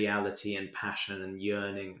sense of reality and passion and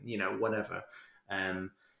yearning, you know, whatever.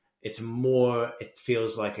 It's more, it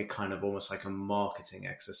feels like a kind of almost like a marketing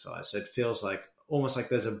exercise. So it feels like almost like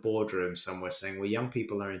there's a boardroom somewhere saying, well, young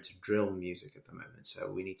people are into drill music at the moment,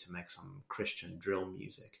 so we need to make some Christian drill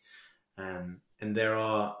music. And there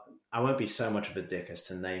are, I won't be so much of a dick as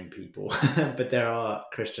to name people, but there are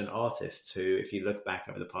Christian artists who, if you look back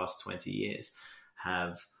over the past 20 years,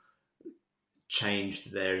 have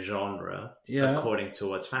changed their genre according to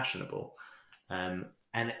what's fashionable.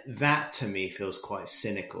 And that to me feels quite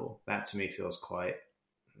cynical. That to me feels quite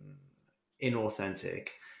inauthentic.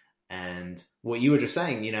 And what you were just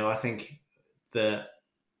saying, you know, I think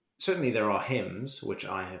certainly there are hymns which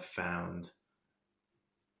I have found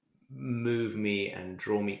move me and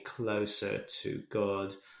draw me closer to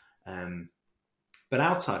God. But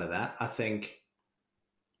outside of that, I think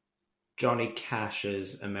Johnny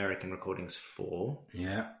Cash's American Recordings 4.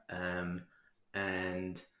 Yeah.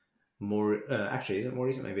 And more actually, is it more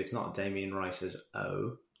recent? Maybe it's not. Damien Rice's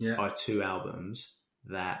O are two albums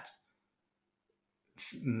that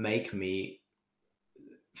make me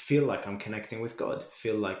feel like I'm connecting with God.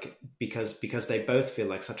 Feel like because they both feel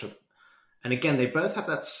like such a, and again they both have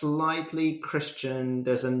that slightly Christian.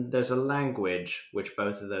 There's a language which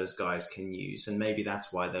both of those guys can use, and maybe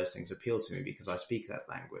that's why those things appeal to me because I speak that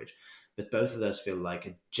language. But both of those feel like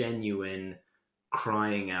a genuine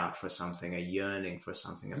crying out for something, a yearning for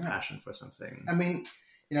something, a passion for something. I mean,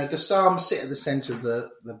 the Psalms sit at the centre of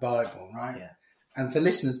the Bible, right? Yeah. And for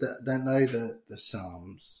listeners that don't know the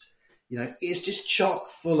Psalms, it's just chock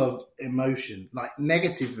full of emotion, like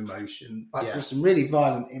negative emotion. Like there's some really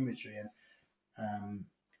violent imagery, and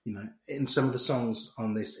in some of the songs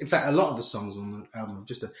on this. In fact, a lot of the songs on the album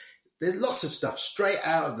there's lots of stuff straight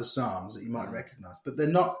out of the Psalms that you might recognise, but they're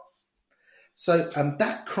not. So,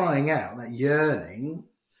 that crying out, that yearning,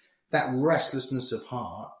 that restlessness of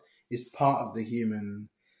heart is part of the human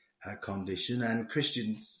condition, and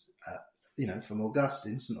Christians, from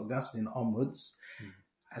St. Augustine onwards,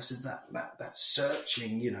 have said that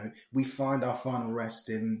searching, we find our final rest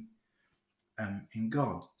in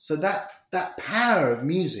God. So that power of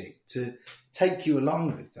music to take you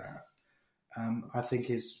along with that, I think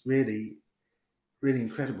is really, really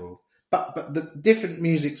incredible. But the different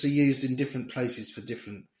musics are used in different places for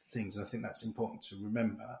different things. I think that's important to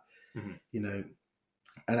remember, and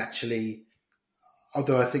actually,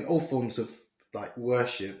 although I think all forms of like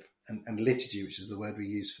worship and liturgy, which is the word we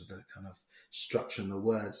use for the kind of structure and the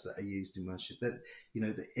words that are used in worship, that,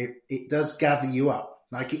 it does gather you up.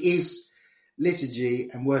 Like it is, liturgy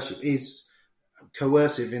and worship is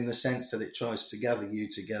coercive in the sense that it tries to gather you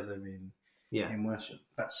together in worship.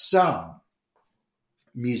 But some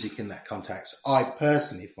music in that context, I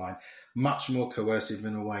personally find much more coercive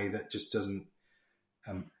in a way that just doesn't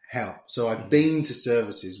help. So I've been to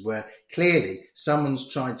services where clearly someone's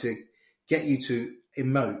trying to get you to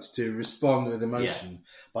emote, to respond with emotion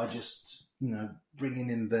by just, bringing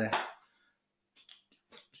in the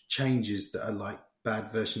changes that are like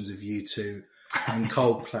bad versions of U2 and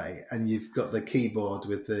Coldplay, and you've got the keyboard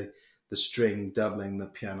with the string doubling the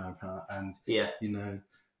piano part, and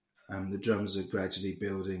the drums are gradually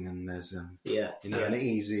building, and there's an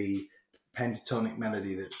easy pentatonic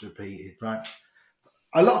melody that's repeated, right?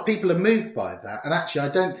 A lot of people are moved by that, and actually I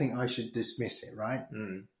don't think I should dismiss it, right?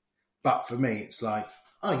 But for me, it's like,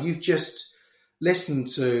 you've just listened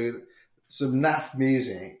to some naff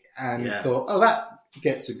music and thought, that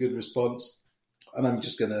gets a good response, and I'm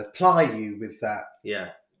just going to apply you with that.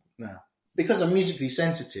 Now, because I'm musically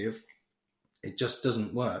sensitive, it just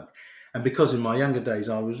doesn't work. And because in my younger days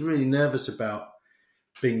I was really nervous about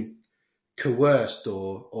being coerced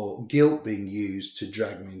or guilt being used to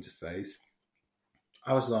drag me into faith,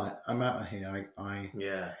 I was like, I'm out of here. I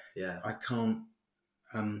can't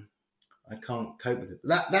cope with it.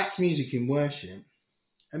 That's music in worship.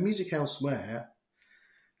 And music elsewhere,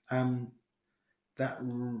 that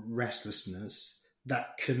restlessness,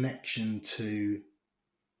 that connection to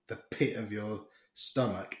the pit of your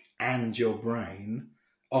stomach and your brain,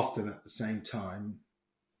 often at the same time,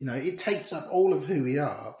 it takes up all of who we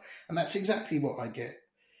are. And that's exactly what I get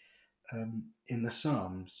in the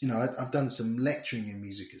Psalms. I've done some lecturing in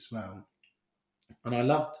music as well. And I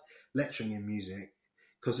loved lecturing in music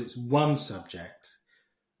because it's one subject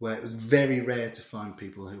where it was very rare to find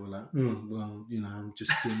people who were like, I'm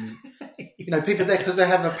just doing it. People there because they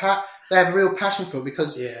have a real passion for it,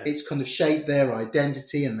 because it's kind of shaped their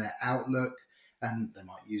identity and their outlook, and they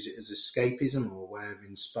might use it as escapism or a way of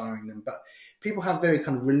inspiring them. But people have very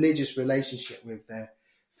kind of religious relationship with their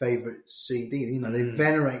favourite CD. They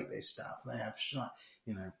venerate this stuff. They have,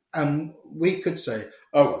 and we could say,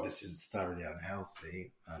 this is thoroughly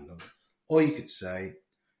unhealthy. Or you could say,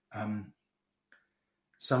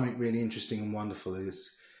 something really interesting and wonderful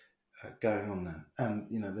is going on there. And,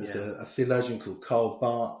 there's a theologian called Karl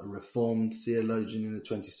Barth, a reformed theologian in the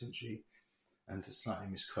 20th century. And to slightly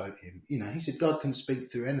misquote him, he said, God can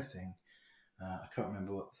speak through anything. I can't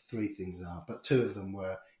remember what the three things are, but two of them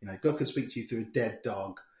were, God can speak to you through a dead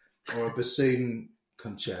dog or a bassoon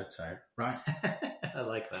concerto, right? I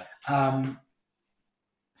like that.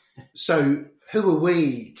 So who are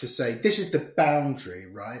we to say this is the boundary,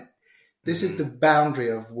 right? This is the boundary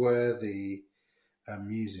of worthy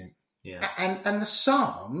music. Yeah. And the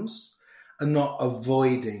Psalms are not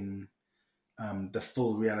avoiding the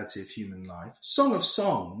full reality of human life. Song of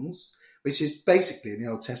Songs, which is basically in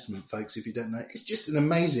the Old Testament, folks, if you don't know, it's just an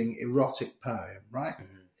amazing erotic poem, right?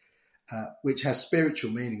 Which has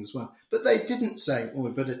spiritual meaning as well. But they didn't say,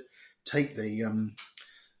 we better take the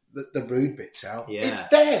rude bits out. Yeah. It's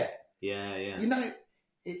there. Yeah.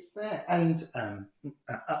 it's there. And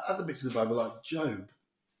other bits of the Bible, like Job,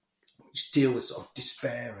 which deal with sort of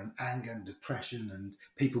despair and anger and depression and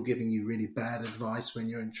people giving you really bad advice when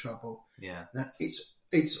you're in trouble. Yeah. Now,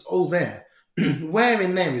 it's all there. Where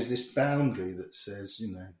in there is this boundary that says,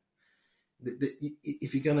 you know, that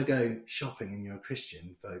if you're going to go shopping and you're a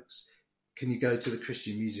Christian, folks, can you go to the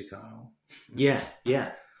Christian music aisle? Yeah,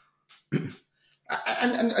 yeah.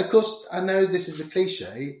 And of course, I know this is a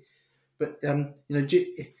cliche, but you know,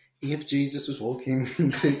 if Jesus was walking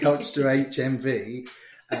to Colchester HMV,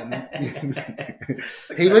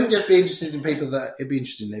 he wouldn't just be interested in people that he'd be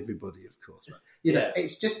interested in everybody, of course. But, you know,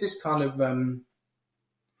 it's just this kind of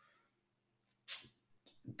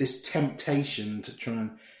this temptation to try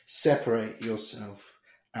and separate yourself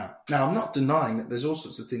out. Now, I'm not denying that there's all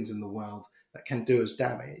sorts of things in the world that can do us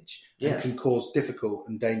damage and can cause difficult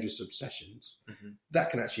and dangerous obsessions. Mm-hmm. That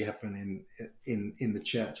can actually happen in the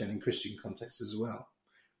church and in Christian contexts as well,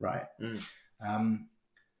 right? Mm.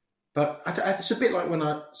 But it's a bit like when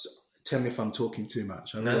tell me if I'm talking too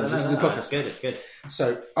much. No, it's good, it's good.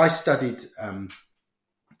 So I studied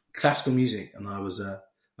classical music and I was a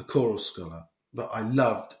choral scholar, but I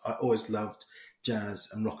always loved jazz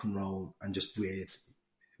and rock and roll and just weird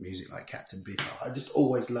music like Captain Beefheart. I just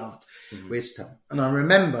always loved weird stuff. And I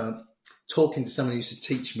remember talking to someone who used to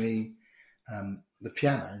teach me the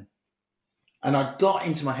piano, and I got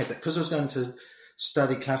into my head that because I was going to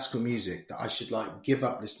study classical music, that I should like give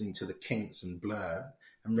up listening to the Kinks and Blur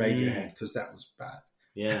and Radiohead because that was bad.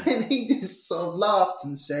 Yeah. And he just sort of laughed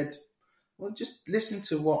and said, well, just listen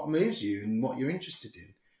to what moves you and what you're interested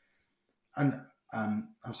in. And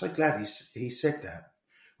I'm so glad he said that.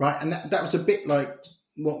 Right. And that was a bit like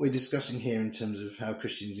what we're discussing here in terms of how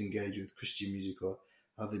Christians engage with Christian music or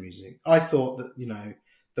other music. I thought that, you know,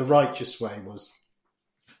 the righteous way was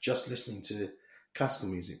just listening to classical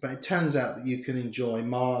music, but it turns out that you can enjoy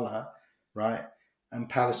Mahler, right, and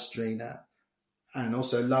Palestrina, and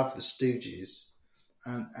also love the Stooges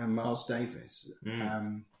and Miles Davis.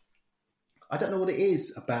 I don't know what it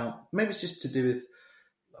is about. Maybe it's just to do with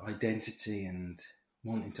identity and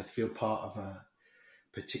wanting to feel part of a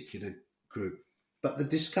particular group. But the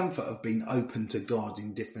discomfort of being open to God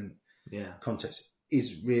in different contexts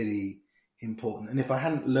is really important. And if I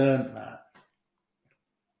hadn't learned that,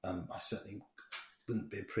 I certainly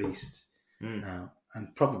wouldn't be a priest now,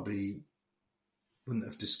 and probably wouldn't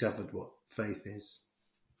have discovered what faith is.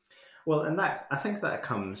 Well, and I think that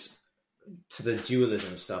comes to the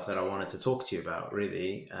dualism stuff that I wanted to talk to you about,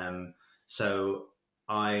 really. So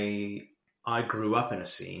I grew up in a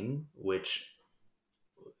scene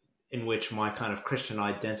in which my kind of Christian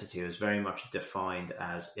identity was very much defined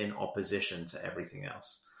as in opposition to everything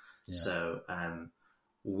else. Yeah. So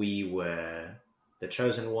we were the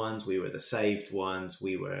chosen ones, we were the saved ones,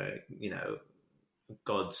 we were, you know,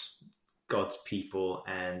 God's people,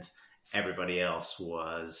 and everybody else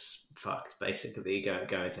was fucked, basically,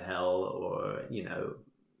 going to hell or, you know,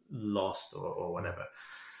 lost or whatever.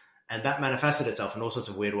 And that manifested itself in all sorts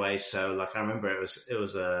of weird ways. So, like, I remember it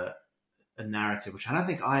was a narrative which I don't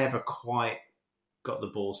think I ever quite got the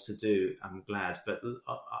balls to do. I'm glad, but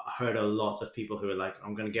I heard a lot of people who were like,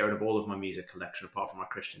 I'm going to get rid of all of my music collection apart from my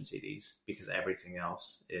Christian CDs because everything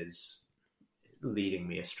else is leading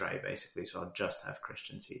me astray, basically. So I'll just have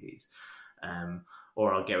Christian CDs.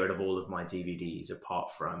 Or I'll get rid of all of my DVDs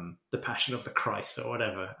apart from The Passion of the Christ or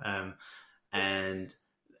whatever. And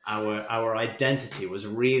our identity was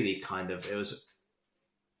really kind of,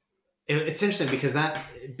 it's interesting because that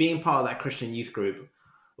being part of that Christian youth group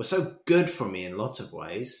was so good for me in lots of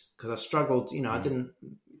ways, because I struggled, you know,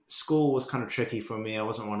 school was kind of tricky for me. I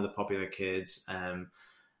wasn't one of the popular kids.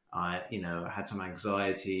 I had some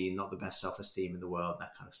anxiety, not the best self-esteem in the world,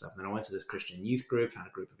 that kind of stuff. And then I went to this Christian youth group, had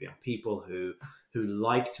a group of young people who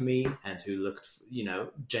liked me and who looked, you know,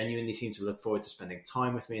 genuinely seemed to look forward to spending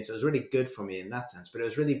time with me. And so it was really good for me in that sense, but it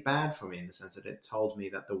was really bad for me in the sense that it told me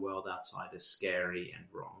that the world outside is scary and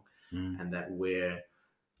wrong, and that we're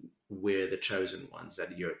the chosen ones,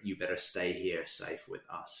 that you better stay here safe with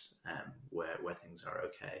us, where things are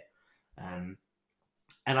okay. And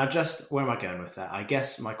where am I going with that? I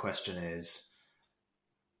guess my question is,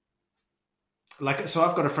 like, so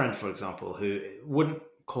I've got a friend, for example, who wouldn't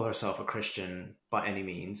call herself a Christian by any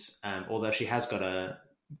means, although she has got a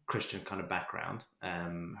Christian kind of background.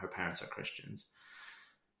 Her parents are Christians.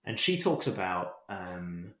 And she talks about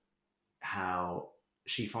how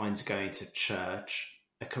she finds going to church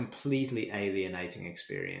a completely alienating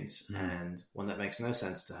experience, and one that makes no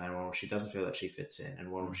sense to her, and one where she doesn't feel that she fits in,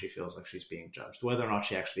 and one where she feels like she's being judged. Whether or not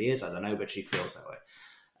she actually is, I don't know, but she feels that way.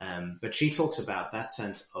 But she talks about that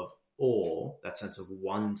sense of awe, that sense of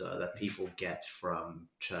wonder that people get from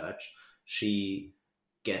church, she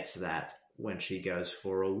gets that when she goes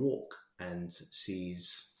for a walk and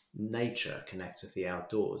sees nature, connects with the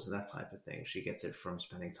outdoors and that type of thing. She gets it from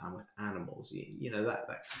spending time with animals,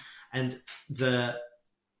 that. And the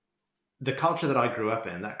culture that I grew up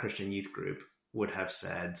in, that Christian youth group, would have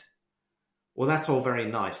said, well, that's all very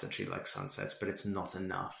nice that she likes sunsets, but it's not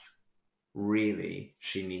enough. Really,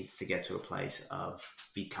 she needs to get to a place of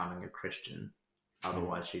becoming a Christian.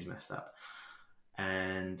 Otherwise, she's messed up.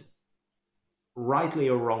 And rightly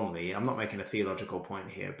or wrongly, I'm not making a theological point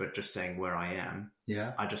here, but just saying where I am.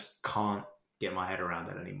 Yeah. I just can't get my head around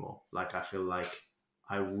it anymore. Like, I feel like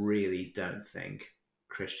I really don't think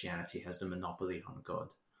Christianity has the monopoly on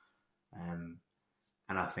God.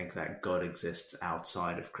 And I think that God exists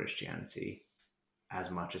outside of Christianity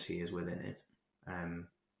as much as he is within it.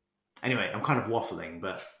 Anyway, I'm kind of waffling,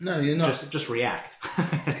 but no, you're not. Just react.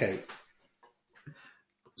 Okay.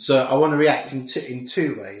 So I want to react in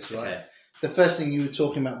two ways, right? Okay. The first thing, you were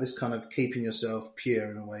talking about this kind of keeping yourself pure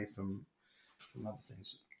and away from other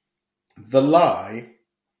things. The lie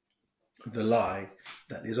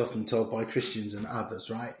that is often told by Christians and others,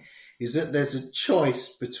 right, is that there's a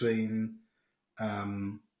choice between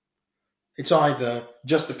it's either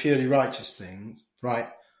just the purely righteous thing, right,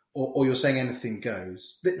 or you're saying anything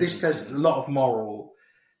goes. This goes a lot of moral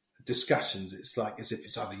discussions. It's like as if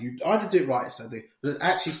it's either you either do it right, it's either, but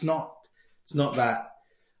actually it's not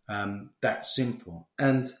that simple.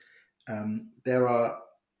 And there are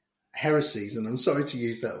heresies, and I'm sorry to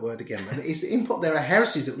use that word again, but there are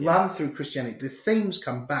heresies that run through Christianity. The themes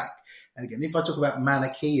come back. And again, if I talk about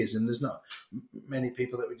Manichaeism, there's not many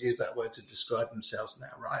people that would use that word to describe themselves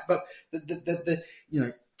now, right? But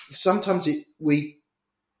sometimes we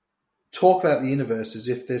talk about the universe as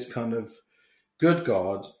if there's kind of good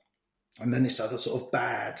God, and then this other sort of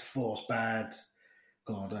bad force, bad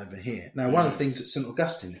God over here. Now, one of the things that St.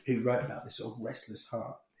 Augustine, who wrote about this sort of restless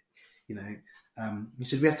heart, he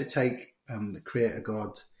said we have to take the Creator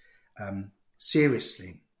God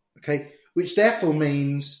seriously, okay? Which therefore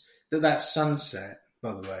means that sunset,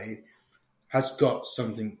 by the way, has got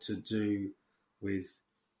something to do with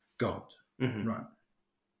God, right?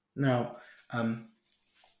 Now,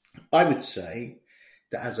 I would say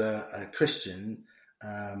that as a Christian,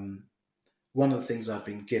 one of the things I've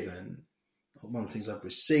been given, one of the things I've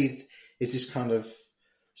received, is this kind of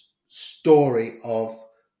story of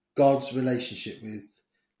God's relationship with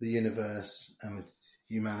the universe and with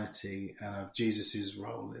humanity, and of Jesus's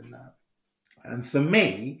role in that. And for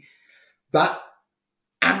me, that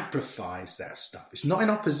amplifies that stuff. It's not in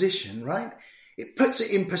opposition, right? It puts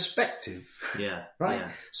it in perspective. Yeah. Right?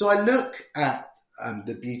 Yeah. So I look at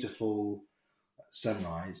the beautiful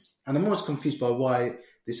sunrise, and I'm always confused by why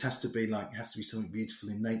this has to be something beautiful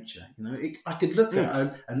in nature. I could look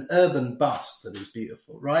at an urban bus that is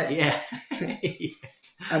beautiful, right? Yeah.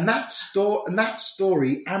 And that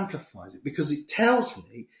story amplifies it, because it tells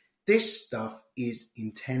me this stuff is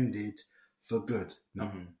intended for good.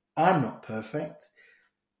 No, I'm not perfect.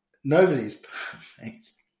 Nobody is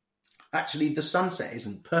perfect. Actually, the sunset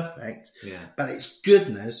isn't perfect, but its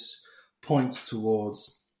goodness points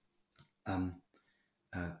towards, the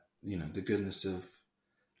goodness of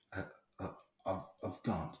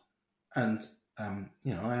God. And I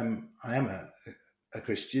am a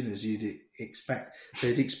Christian, as you'd expect. So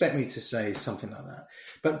you'd expect me to say something like that.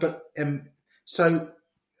 But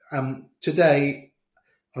today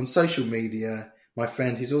on social media, my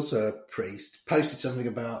friend, who's also a priest, posted something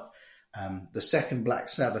about the second Black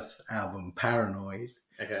Sabbath album, Paranoid.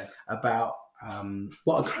 Okay. About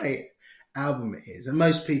what a great album it is. And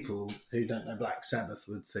most people who don't know Black Sabbath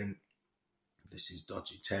would think this is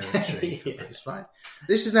dodgy territory for Bruce, right?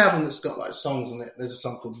 This is an album that's got like songs on it. There's a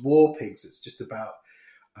song called War Pigs that's just about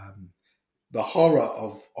the horror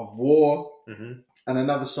of war, and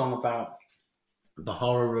another song about the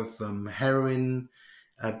horror of heroin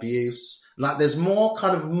abuse. Like, there's more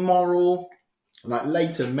kind of moral, like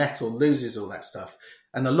later metal loses all that stuff.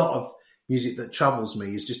 And a lot of music that troubles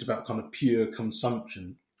me is just about kind of pure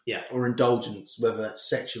consumption or indulgence, whether that's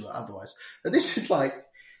sexual or otherwise. But this is like,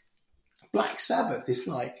 Black Sabbath is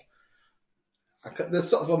like, there's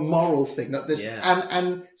sort of a moral thing. Like this,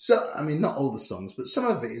 and so, I mean, not all the songs, but some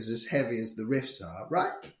of it is as heavy as the riffs are,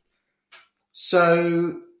 right?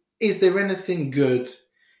 So, is there anything good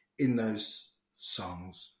in those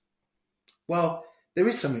songs? Well, there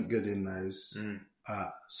is something good in those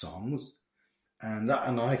songs, and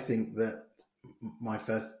I think that my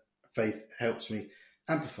faith helps me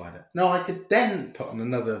amplify that. Now, I could then put on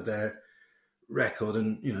another of their record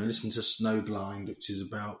and listen to Snowblind, which is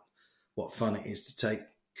about what fun it is to take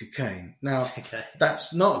cocaine. Now, Okay.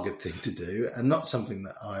 that's not a good thing to do, and not something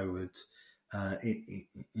that I would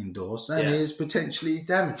endorse, and is potentially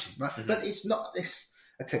damaging, right? Mm-hmm. But it's not this.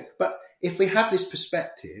 Okay, but if we have this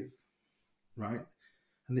perspective, right,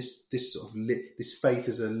 and this sort of this faith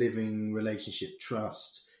as a living relationship,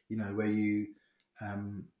 trust, where you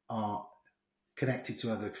are connected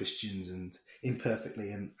to other Christians and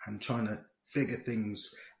imperfectly and trying to figure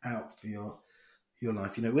things out for your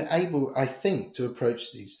life, we're able, I think, to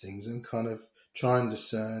approach these things and kind of try and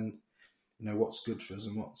discern, what's good for us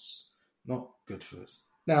and what's not good for us.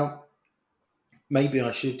 Now, maybe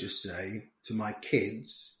I should just say to my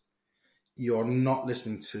kids, you're not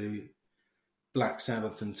listening to Black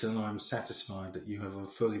Sabbath until I'm satisfied that you have a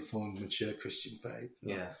fully formed, mature Christian faith.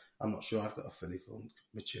 Yeah. I'm not sure I've got a fully formed,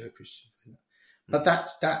 mature Christian faith. But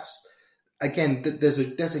that's again, there's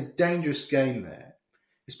a dangerous game there,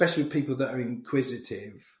 especially with people that are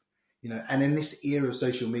inquisitive, and in this era of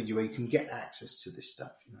social media where you can get access to this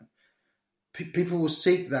stuff, people will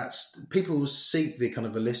seek that. People will seek the kind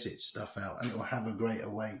of illicit stuff out, and it will have a greater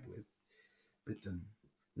weight with them.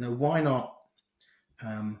 Why not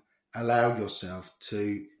allow yourself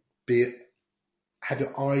to have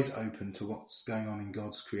your eyes open to what's going on in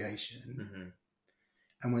God's creation, Mm-hmm.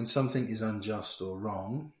 and when something is unjust or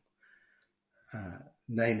wrong,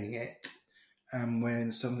 naming it, and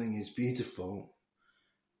when something is beautiful,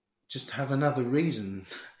 just have another reason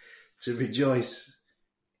to rejoice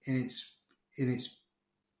in its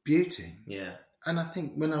beauty. Yeah. And I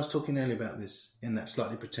think when I was talking earlier about this in that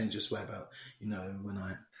slightly pretentious way about, when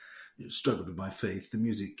I struggled with my faith, the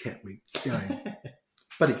music kept me going.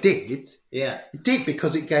 But it did. Yeah. It did,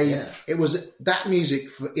 because it gave, it was, that music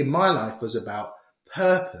in my life was about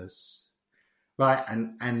purpose, right?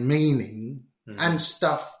 And meaning, and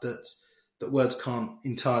stuff that words can't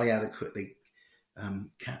entirely adequately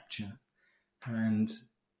capture. And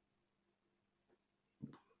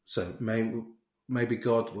so maybe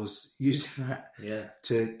God was using that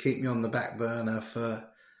to keep me on the back burner for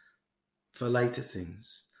later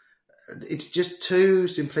things. It's just too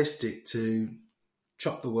simplistic to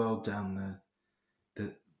chop the world down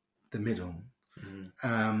the middle.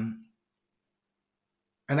 And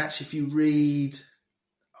actually, if you read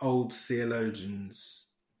old theologians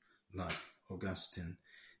like Augustine,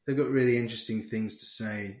 they've got really interesting things to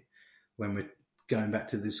say when we're going back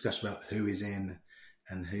to the discussion about who is in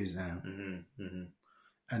and who's out. Mm-hmm. Mm-hmm.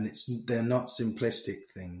 And they're not simplistic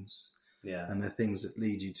things. Yeah. And they're things that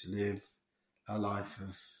lead you to live a life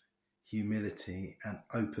of humility and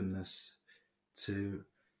openness to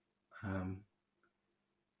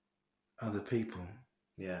other people.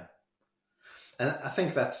 Yeah. And I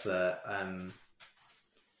think that's the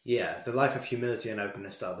life of humility and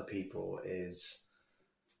openness to other people is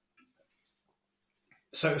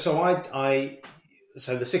so the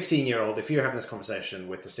 16-year-old, if you're having this conversation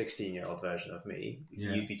with the 16-year-old version of me,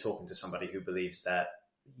 you'd be talking to somebody who believes that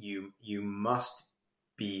you must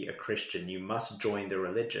be a Christian, you must join the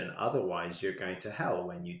religion, otherwise you're going to hell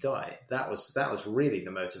when you die. That was really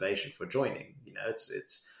the motivation for joining.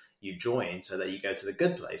 It's you join so that you go to the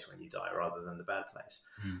good place when you die rather than the bad place.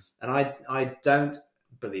 And I don't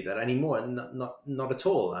believe that anymore. Not at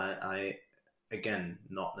all. I again,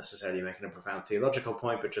 not necessarily making a profound theological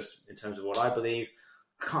point, but just in terms of what I believe,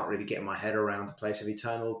 I can't really get my head around the place of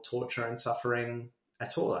eternal torture and suffering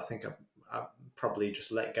at all. I think I probably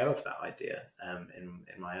just let go of that idea in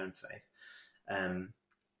my own faith.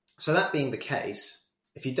 So that being the case,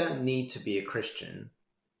 if you don't need to be a Christian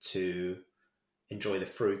to enjoy the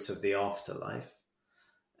fruits of the afterlife,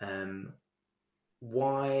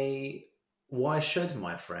 why should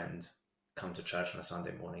my friend come to church on a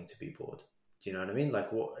Sunday morning to be bored? Do you know what I mean?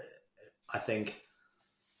 Like, what I think,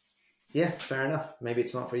 yeah, fair enough. Maybe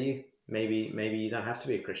it's not for you. Maybe you don't have to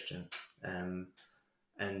be a Christian. And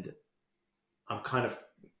I'm kind of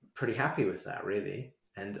pretty happy with that, really.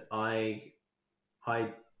 And I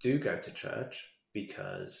do go to church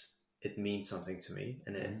because it means something to me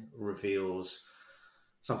and it reveals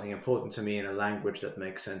something important to me in a language that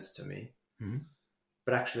makes sense to me. Mm-hmm.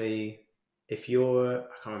 But actually, if you're,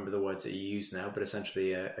 I can't remember the words that you use now, but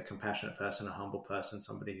essentially a compassionate person, a humble person,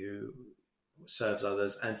 somebody who serves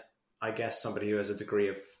others, and I guess somebody who has a degree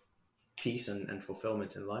of peace and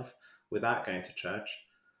fulfillment in life without going to church,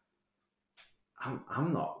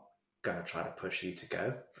 I'm not going to try to push you to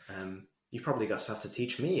go. You've probably got stuff to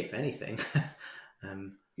teach me, if anything.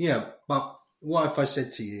 Yeah, but what if I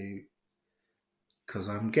said to you, because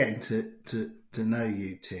I'm getting to know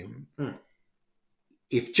you, Tim,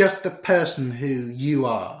 if just the person who you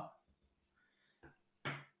are,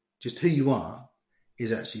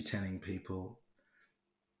 is actually telling people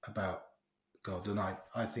about God, and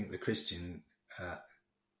I think the Christian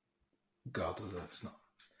God, although it's not,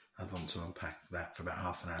 I'd want to unpack that for about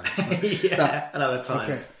half an hour. Another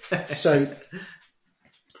time. Okay, so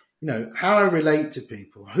how I relate to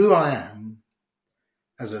people, who I am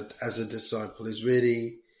as a disciple, is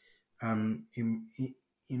really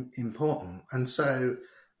important, and so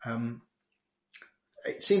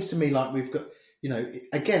it seems to me like we've got,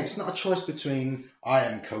 again, it's not a choice between I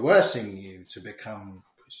am coercing you to become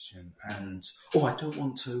Christian and I don't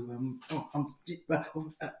want to.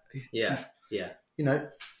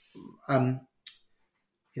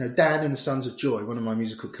 Dan in the Sons of Joy, one of my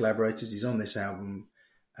musical collaborators, he's on this album.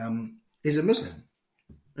 Is a Muslim,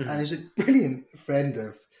 and he's a brilliant friend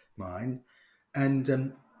of mine.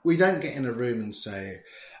 And we don't get in a room and say,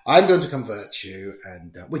 I'm going to convert you.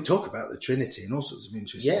 And we talk about the Trinity and all sorts of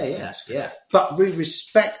interesting things. Yeah. But we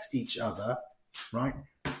respect each other, right,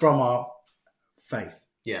 from our faith.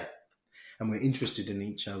 Yeah. And we're interested in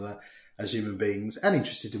each other as human beings and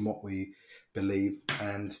interested in what we believe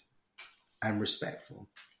and respectful.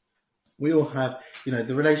 We all have,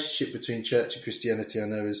 the relationship between church and Christianity, I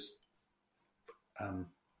know, is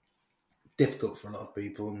difficult for a lot of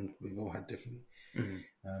people, and we've all had different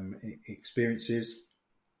experiences.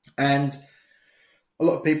 And a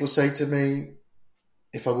lot of people say to me,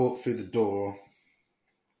 if I walked through the door,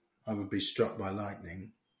 I would be struck by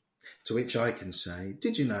lightning. To which I can say,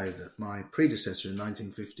 did you know that my predecessor in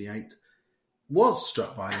 1958 was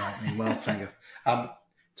struck by lightning while playing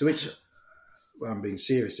to which, when I'm being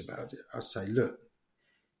serious about it, I say, look,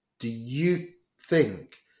 do you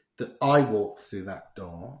think that I walk through that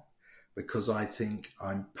door because I think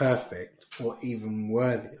I'm perfect or even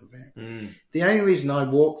worthy of it? The only reason I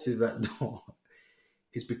walk through that door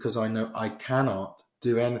is because I know I cannot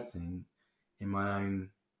do anything in my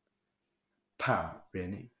own power,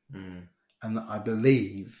 really. And that I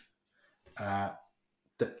believe that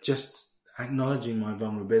just acknowledging my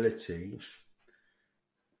vulnerability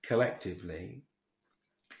collectively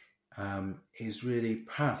is really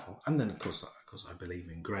powerful. And then, of course, I believe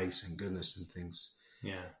in grace and goodness and things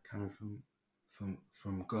coming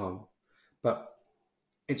from God. But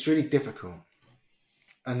it's really difficult.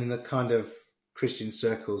 And in the kind of Christian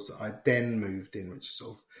circles that I then moved in, which are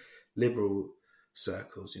sort of liberal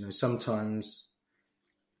circles, sometimes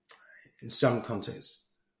in some contexts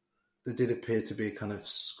there did appear to be a kind of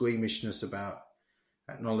squeamishness about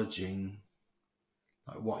acknowledging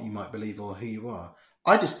like what you might believe or who you are.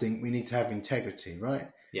 I just think we need to have integrity,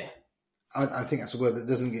 right? Yeah. I think that's a word that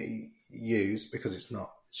doesn't get used because it's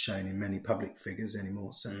not shown in many public figures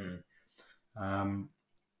anymore. So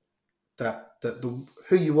that the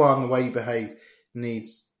who you are and the way you behave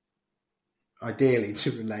needs ideally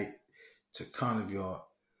to relate to kind of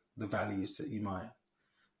the values that you might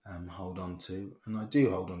hold on to. And I do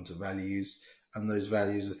hold on to values, and those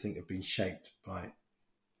values I think have been shaped by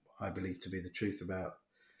what I believe to be the truth about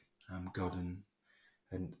God and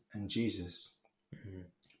Jesus.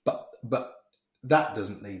 But that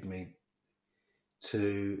doesn't lead me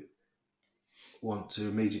to want to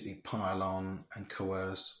immediately pile on and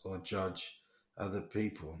coerce or judge other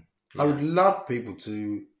people. I would love people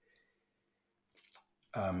to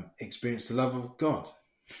experience the love of God.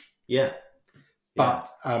 Yeah. But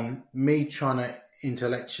me trying to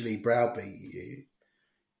intellectually browbeat you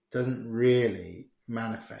doesn't really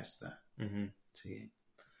manifest that to you.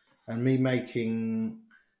 And me making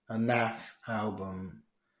a naff album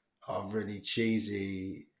of really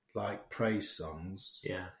cheesy, like, praise songs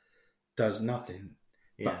does nothing.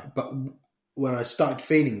 Yeah. But when I started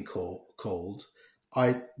feeling called,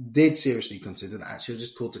 I did seriously consider that actually I was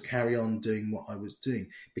just called to carry on doing what I was doing.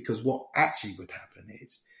 Because what actually would happen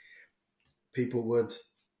is people would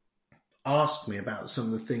ask me about some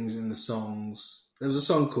of the things in the songs. There was a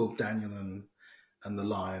song called Daniel and the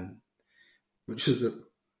Lion, which was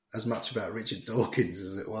as much about Richard Dawkins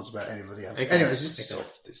as it was about anybody else. Okay. Anyway, it's just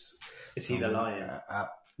soft. Is he the lion?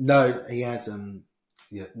 No, he has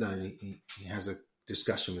he has a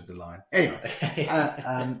discussion with the lion. Anyway,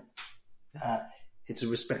 it's a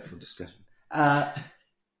respectful discussion. But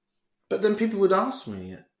then people would ask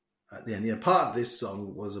me at the end, part of this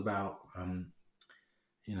song was about,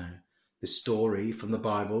 the story from the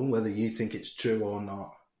Bible, whether you think it's true or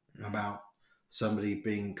not, about somebody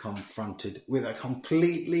being confronted with a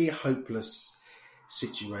completely hopeless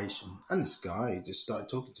situation. And this guy just started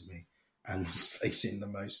talking to me and was facing the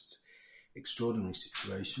most extraordinary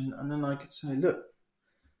situation. And then I could say, look,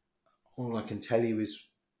 all I can tell you is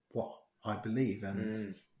what I believe.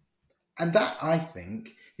 And that, I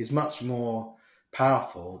think, is much more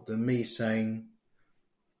powerful than me saying,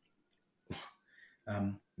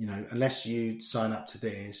 unless you sign up to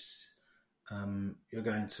this, you're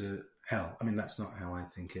going to hell. I mean, that's not how I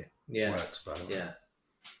think it works, by the way. Yeah.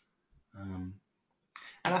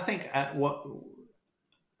 And I think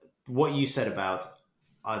what you said about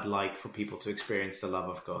I'd like for people to experience the love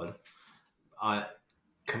of God, I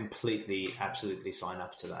completely, absolutely sign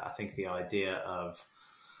up to that. I think the idea of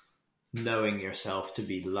knowing yourself to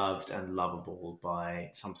be loved and lovable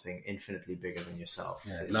by something infinitely bigger than yourself.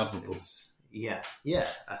 Yeah, lovable. Yeah.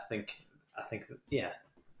 I think, yeah.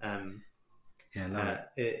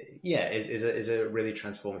 Is a really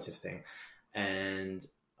transformative thing. And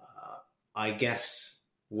I guess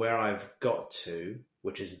where I've got to,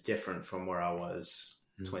 which is different from where I was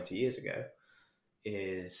 20 years ago,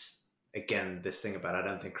 is, again, this thing about I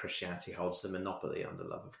don't think Christianity holds the monopoly on the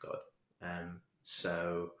love of God.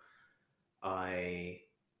 So I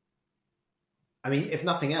mean, if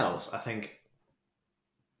nothing else, I think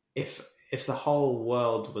if the whole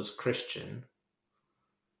world was Christian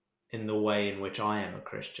in the way in which I am a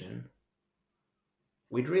Christian,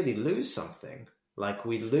 we'd really lose something. Like,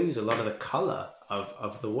 we'd lose a lot of the color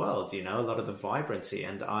of the world, a lot of the vibrancy.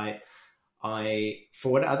 And I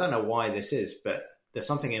don't know why this is, but there's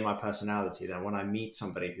something in my personality that when I meet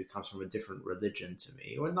somebody who comes from a different religion to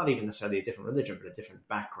me, or not even necessarily a different religion, but a different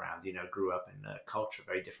background, grew up in a culture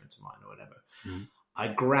very different to mine or whatever, I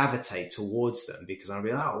gravitate towards them because I'll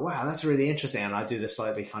be like, oh, wow, that's really interesting. And I do this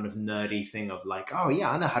slightly kind of nerdy thing of like, oh, yeah,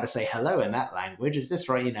 I know how to say hello in that language. Is this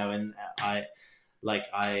right? And I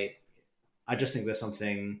just think there's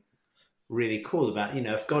something really cool about,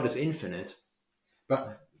 if God is infinite,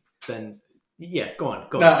 then... Yeah, go on.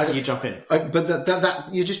 No, you jump in. But that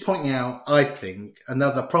you're just pointing out, I think,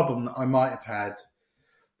 another problem that I might have had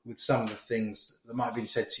with some of the things that might have been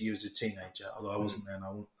said to you as a teenager, although I wasn't there and I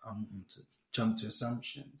want to jump to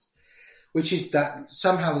assumptions, which is that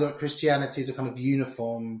somehow Christianity is a kind of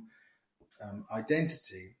uniform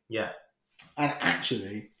identity. Yeah. And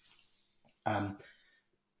actually,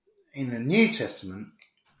 in the New Testament,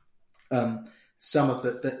 some of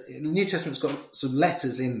the New Testament's got some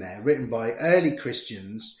letters in there written by early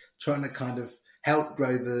Christians trying to kind of help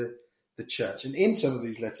grow the church. And in some of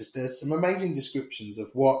these letters, there's some amazing descriptions of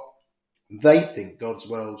what they think God's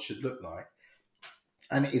world should look like.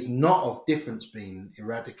 And it is not of difference being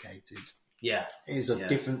eradicated. Yeah. It is of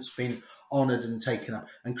difference being honoured and taken up.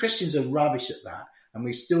 And Christians are rubbish at that. And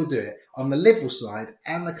we still do it. On the liberal side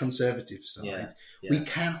and the conservative side, we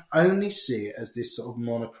can only see it as this sort of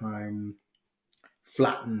monochrome,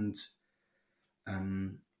 flattened,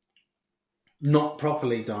 not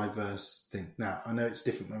properly diverse thing. Now, I know it's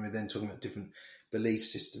different when we're then talking about different belief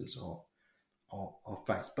systems or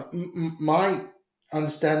faiths, but my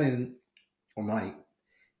understanding or my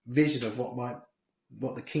vision of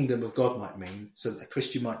what the kingdom of God might mean, so that a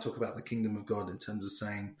Christian might talk about the kingdom of God in terms of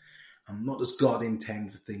saying, what does God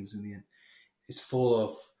intend for things in the end? It's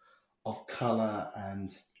full of colour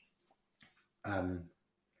and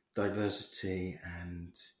diversity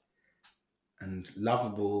and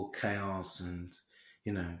lovable chaos, and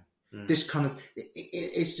this kind of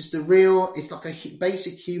it's just it's like a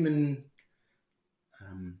basic human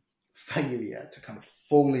failure to kind of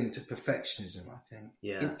fall into perfectionism, I think.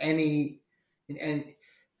 In any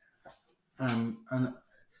and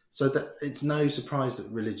so that it's no surprise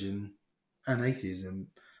that religion and atheism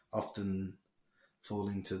often fall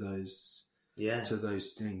into those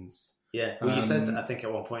things. Yeah, well, you said, I think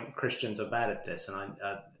at one point, Christians are bad at this, and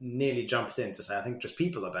I nearly jumped in to say, I think just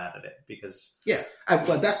people are bad at it because... Yeah,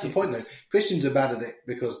 well, that's the point, though. Christians are bad at it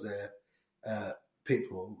because they're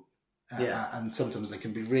people, and sometimes they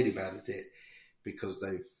can be really bad at it because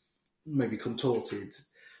they've maybe contorted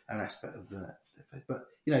an aspect of their faith. But,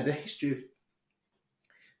 the history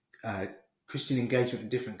of Christian engagement in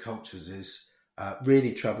different cultures is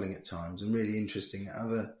really troubling at times and really interesting at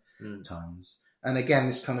other times. And again,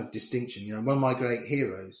 this kind of distinction, one of my great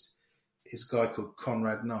heroes is a guy called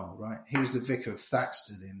Conrad Knoll, right? He was the vicar of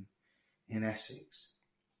Thaxted in Essex.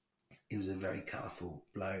 He was a very colourful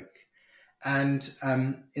bloke. And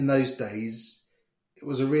in those days, it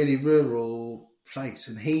was a really rural place.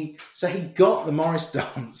 And he got the Morris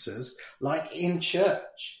dancers, like in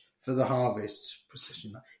church, for the harvest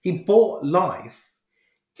procession. He brought life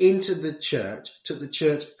into the church, took the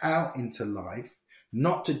church out into life,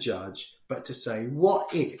 not to judge, but to say,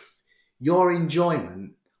 what if your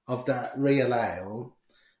enjoyment of that real ale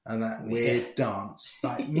and that weird dance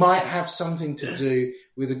might have something to do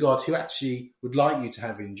with a God who actually would like you to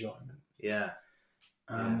have enjoyment? Yeah.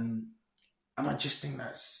 And I just think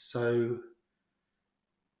that's so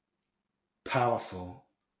powerful.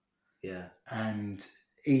 Yeah. And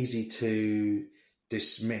easy to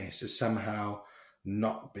dismiss as somehow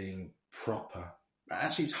not being proper. But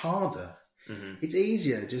actually, it's harder. It's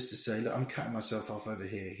easier just to say, look, I'm cutting myself off over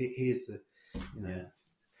here. Here's the,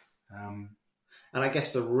 and I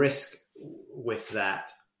guess the risk with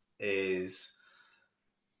that is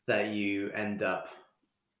that you end up,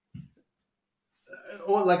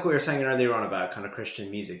 or like we were saying earlier on about kind of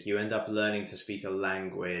Christian music, you end up learning to speak a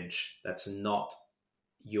language that's not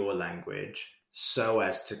your language, so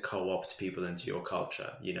as to co-opt people into your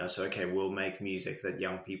culture, so okay, we'll make music that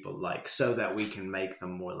young people like so that we can make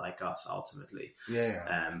them more like us ultimately.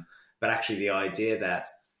 But actually the idea that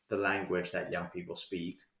the language that young people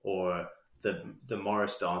speak, or the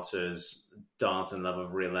Morris dancers dance and love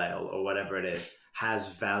of real ale, or whatever it is, has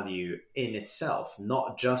value in itself,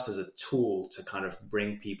 not just as a tool to kind of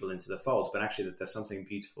bring people into the fold, but actually that there's something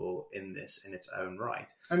beautiful in this in its own right.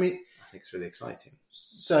 I think it's really exciting.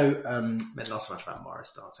 So, not so much about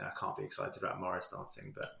Morris dancing. I can't be excited about Morris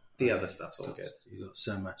dancing, but the other stuff's all good. You've got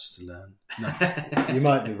so much to learn. No, you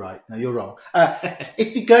might be right. No, you're wrong.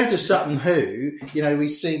 If you go to Sutton Hoo, we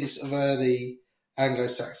see this of early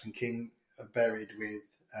Anglo-Saxon king buried with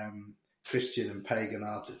Christian and pagan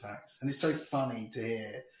artifacts, and it's so funny to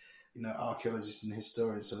hear archaeologists and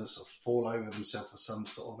historians sort of fall over themselves for some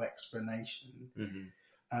sort of explanation.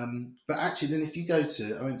 But actually then if you go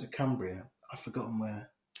to, I went to Cumbria, I've forgotten what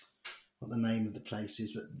the name of the place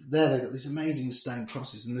is, but there they've got these amazing stone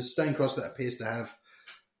crosses, and the stone cross that appears to have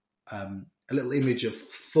a little image of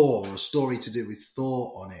Thor, a story to do with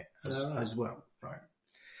Thor on it as well, right?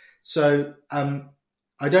 So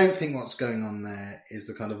I don't think what's going on there is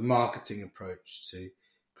the kind of marketing approach to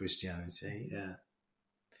Christianity.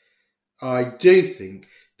 I do think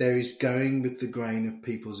there is going with the grain of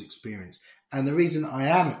people's experience. And the reason I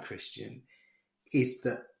am a Christian is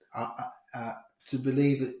that to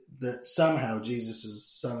believe that somehow Jesus is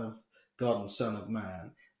Son of God and Son of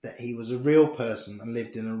Man, that he was a real person and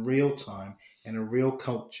lived in a real time, in a real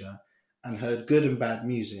culture, and heard good and bad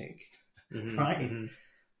music, right?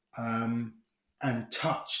 And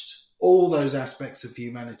touched all those aspects of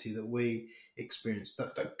humanity that we experience,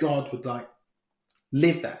 that God would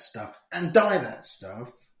live that stuff and die that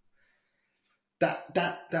stuff.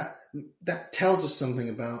 That tells us something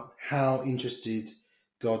about how interested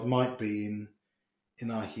God might be in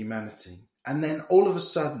our humanity. And then all of a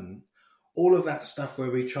sudden, all of that stuff where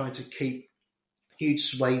we try to keep huge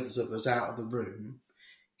swathes of us out of the room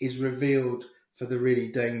is revealed for the really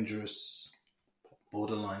dangerous,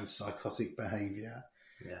 borderline psychotic behaviour.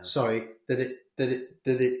 Sorry, that it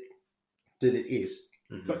is.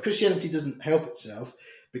 But Christianity doesn't help itself,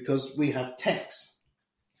 because we have texts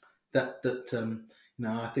that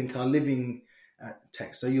I think are living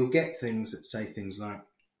texts. So you'll get things that say things like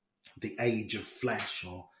the age of flesh,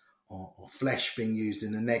 or flesh being used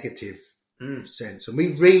in a negative sense. And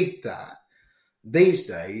we read that these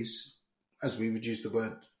days as we would use the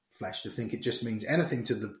word flesh to think it just means anything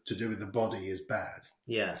to do with the body is bad.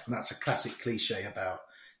 And that's a classic cliche about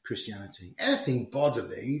Christianity. Anything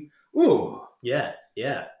bodily, ooh.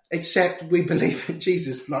 Except we believe that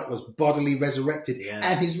Jesus was bodily resurrected,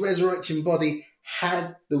 and his resurrection body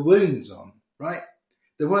had the wounds on, right?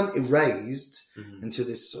 They weren't erased into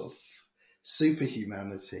this sort of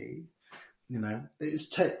superhumanity. It was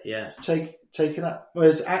taken up.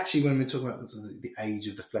 Whereas actually, when we're talking about the age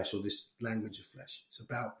of the flesh, or this language of flesh, it's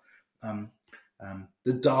about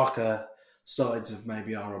the darker sides of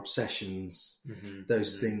maybe our obsessions,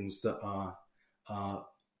 those things that are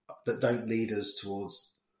that don't lead us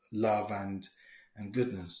towards love and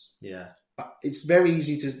goodness. But it's very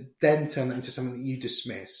easy to then turn that into something that you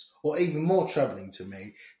dismiss, or even more troubling to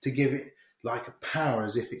me, to give it like a power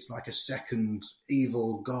as if it's like a second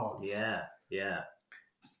evil god.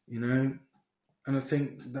 And I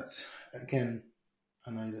think that's, again,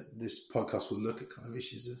 I know that this podcast will look at kind of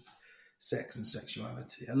issues of sex and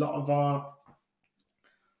sexuality. A lot of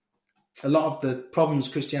the problems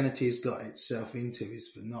Christianity has got itself into is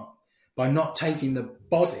by not taking the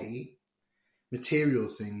body, material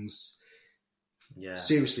things,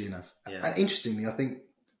 seriously enough. And interestingly, I think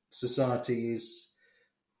society is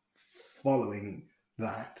following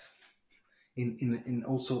that in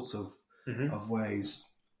all sorts of ways.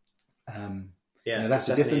 That's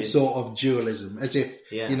a different sort of dualism, as if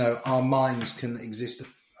our minds can exist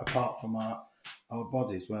apart from our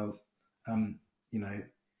bodies. Well, if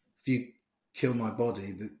you kill my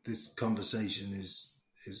body, this conversation is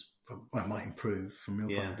well, it might improve from your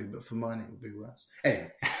point of view, but for mine it would be worse.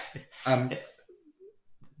 Anyway,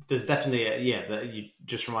 there's definitely that you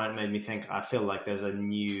just made me think. I feel like there's a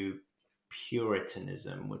new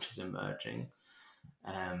Puritanism which is emerging,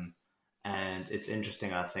 and it's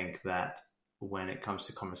interesting. I think that when it comes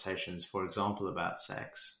to conversations, for example, about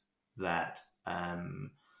sex, that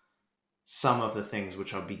some of the things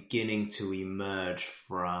which are beginning to emerge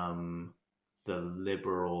from the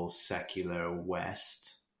liberal secular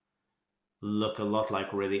West look a lot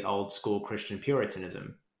like really old school Christian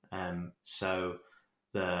Puritanism. So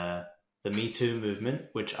the Me Too movement,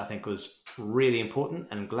 which I think was really important,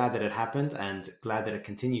 and glad that it happened, and glad that it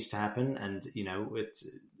continues to happen. And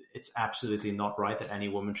it's absolutely not right that any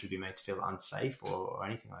woman should be made to feel unsafe or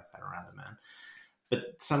anything like that around a man.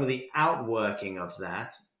 But some of the outworking of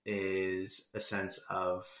that is a sense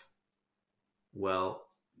of, well,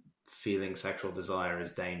 feeling sexual desire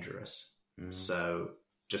is dangerous. So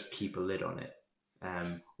just keep a lid on it,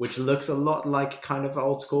 which looks a lot like kind of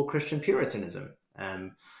old school Christian Puritanism.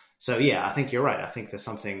 So yeah, I think you're right. I think there's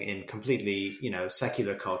something in completely,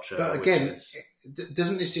 secular culture. But again,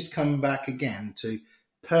 doesn't this just come back again to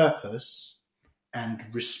purpose and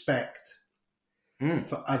respect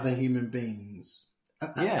for other human beings?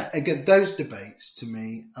 Again, those debates to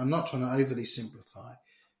me, I'm not trying to overly simplify,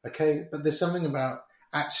 okay? But there's something about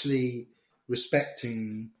actually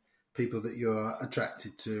respecting people that you're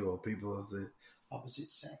attracted to or people of the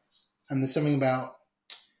opposite sex. And there's something about,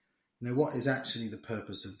 what is actually the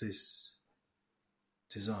purpose of this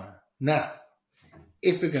desire? Now,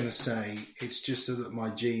 if we're going to say it's just so that my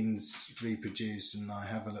genes reproduce and I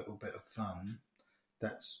have a little bit of fun,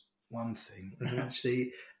 that's one thing. Mm-hmm.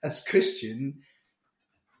 Actually, as Christian,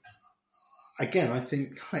 again, I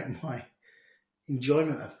think my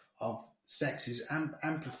enjoyment of sex is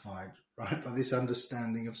amplified, right, by this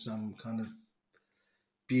understanding of some kind of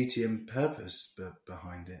beauty and purpose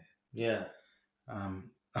behind it. Yeah.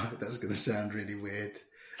 That's going to sound really weird,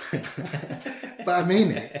 but I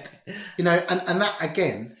mean it. And that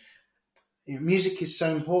again, music is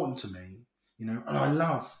so important to me. And I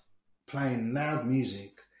love playing loud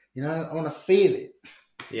music. I want to feel it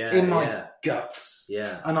in my guts.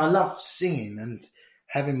 Yeah. And I love singing and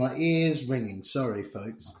having my ears ringing. Sorry,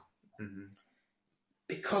 folks. Mm-hmm.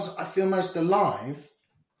 Because I feel most alive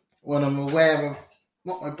when I'm aware of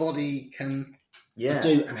what my body can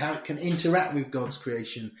do and how it can interact with God's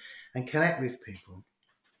creation and connect with people.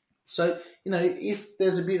 So, if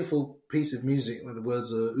there's a beautiful piece of music where the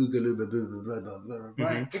words are ooga looga blah blah blah blah,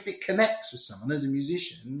 right? Mm-hmm. If it connects with someone as a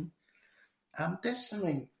musician, there's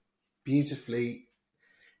something beautifully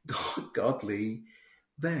godly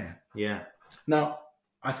there. Yeah. Now,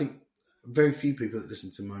 I think very few people that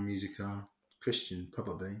listen to my music are Christian,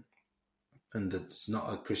 probably, and it's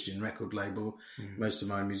not a Christian record label. Mm-hmm. Most of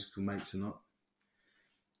my musical mates are not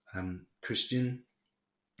Christian,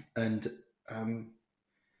 and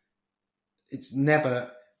it's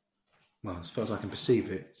never, well, as far as I can perceive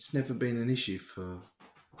it, it's never been an issue for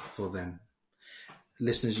them.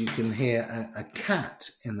 Listeners, you can hear a cat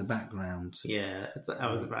in the background. Yeah,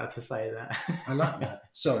 I was about to say that. I like that.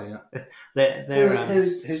 Sorry.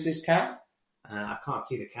 Who's this cat? I can't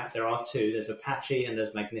see the cat. There are two. There's Apache and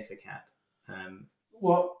there's Magnificat.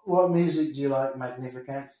 What music do you like,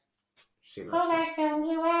 Magnificat? She likes like a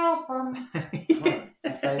new album. Right,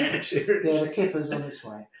 okay. The Kipper's on its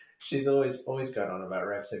way. She's always going on about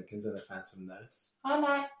Rev Simpkins and the Phantom Nurse. I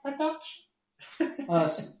like production.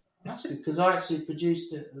 That's good, because I actually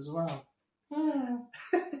produced it as well.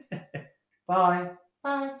 Bye.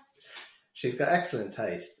 She's got excellent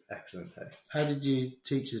taste. How did you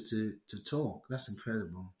teach her to talk? That's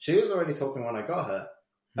incredible. She was already talking when I got her.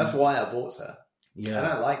 That's why I bought her. Yeah.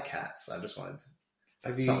 I don't like cats. I just wanted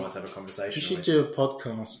someone to have a conversation with. You should do a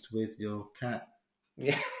podcast with your cat.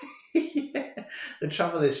 Yeah. The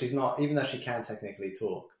trouble is she's not, even though she can technically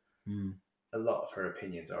talk, a lot of her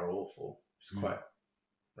opinions are awful. She's quite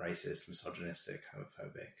racist, misogynistic,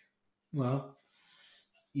 homophobic. Well,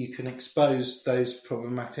 you can expose those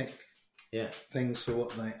problematic things for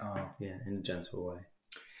what they are. Yeah, in a gentle way.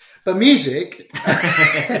 But music,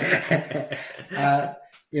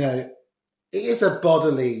 it is a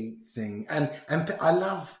bodily thing. And I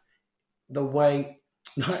love the way,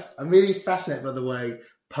 I'm really fascinated by the way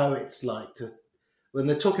poets like to, when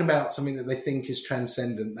they're talking about something that they think is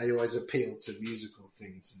transcendent, they always appeal to musical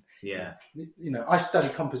things. Yeah. I study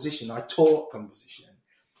composition, I taught composition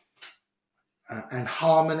and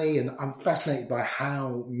harmony, and I'm fascinated by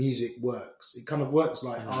how music works. It kind of works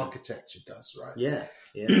like architecture does, right? Yeah.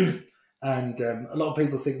 And a lot of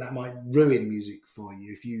people think that might ruin music for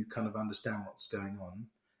you if you kind of understand what's going on.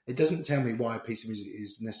 It doesn't tell me why a piece of music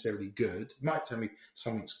is necessarily good. It might tell me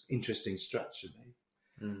something interesting structurally.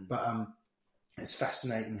 But it's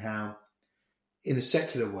fascinating how in a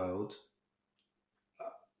secular world,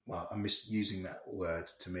 I'm misusing that word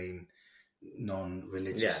to mean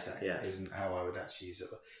non-religious. That isn't how I would actually use it.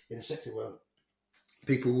 But in a secular world,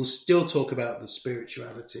 people will still talk about the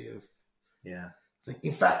spirituality of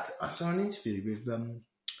In fact, I saw an interview with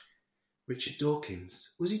Richard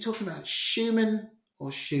Dawkins. Was he talking about Schumann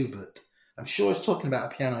or Schubert? I'm sure he's talking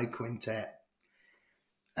about a piano quintet.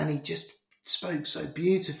 And he just spoke so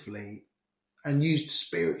beautifully and used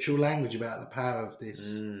spiritual language about the power of this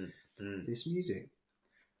this music.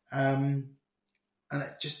 And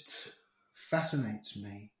it just fascinates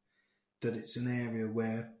me that it's an area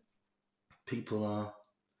where people are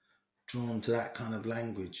drawn to that kind of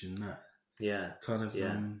language and that kind of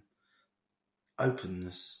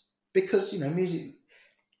openness. Because, music,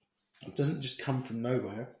 it doesn't just come from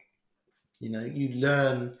nowhere. You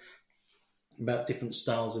learn about different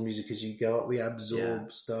styles of music as you go up. We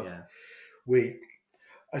absorb stuff. Yeah. We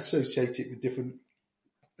associate it with different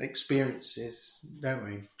experiences, don't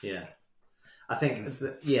we? Yeah. I think,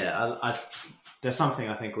 there's something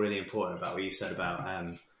I think really important about what you said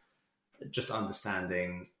about just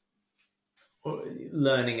understanding, or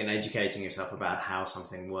learning and educating yourself about how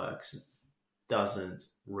something works doesn't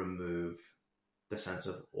remove the sense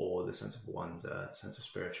of awe, the sense of wonder, the sense of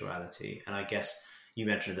spirituality. And I guess you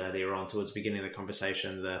mentioned earlier on towards the beginning of the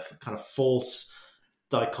conversation, the kind of false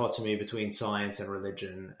dichotomy between science and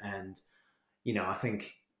religion. And, I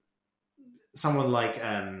think someone like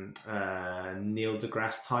Neil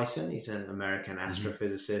deGrasse Tyson, he's an American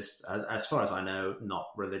astrophysicist, as far as I know, not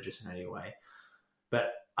religious in any way.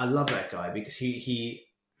 But I love that guy because he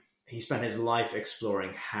spent his life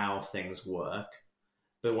exploring how things work.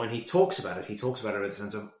 But when he talks about it with a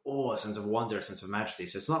sense of awe, a sense of wonder, a sense of majesty.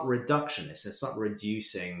 So it's not reductionist. It's not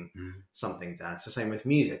reducing something down. It's the same with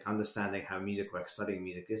music. Understanding how music works, studying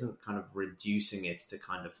music isn't kind of reducing it to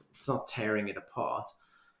it's not tearing it apart.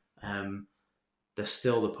 There's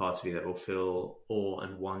still the part of you that will feel awe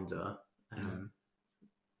and wonder. And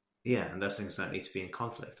those things don't need to be in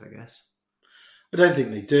conflict, I guess. I don't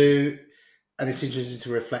think they do. And it's interesting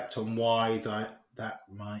to reflect on why that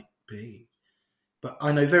might be. But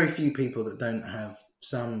I know very few people that don't have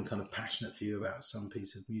some kind of passionate view about some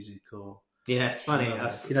piece of music or... Yeah, it's funny.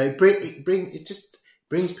 It just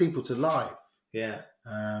brings people to life. Yeah.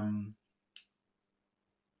 I've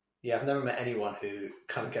never met anyone who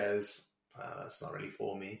kind of goes, it's not really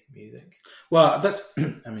for me, music. Well, that's...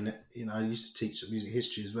 I used to teach music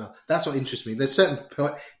history as well. That's what interests me. There's certain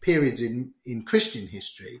periods in Christian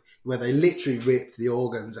history where they literally ripped the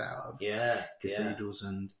organs out of cathedrals.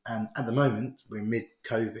 And at the moment, we're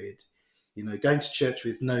mid-COVID, going to church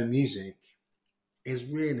with no music is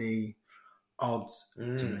really odd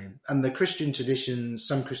to me. And the Christian traditions,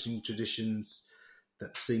 some Christian traditions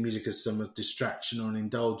that see music as some distraction or an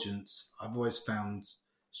indulgence, I've always found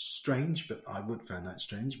strange, but I would find that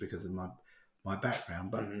strange because of my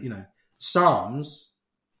background. But psalms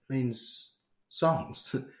means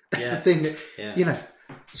songs. That's the thing that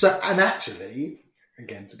so, and actually,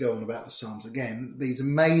 again, to go on about the psalms again, these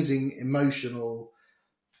amazing emotional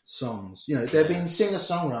songs, they've been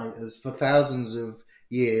singer-songwriters for thousands of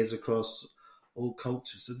years across all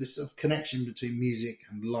cultures. So this sort of connection between music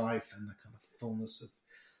and life and the kind of fullness of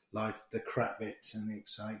life, the crap bits and the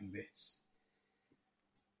exciting bits,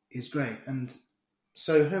 is great. And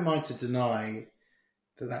so who am I to deny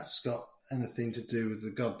that that's got anything to do with the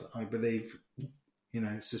God that I believe,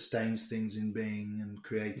 sustains things in being and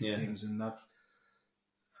created things and love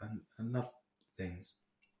things.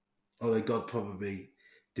 Although God probably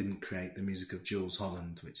didn't create the music of Jules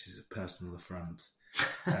Holland, which is a personal affront.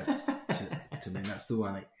 To me, that's the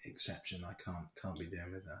one exception. I can't be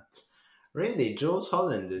down with that. Really? Jules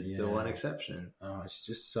Holland is the one exception? Oh, it's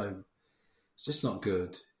just not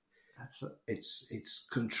good. It's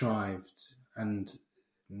contrived and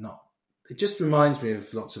not. It just reminds me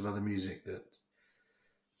of lots of other music that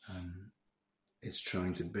it's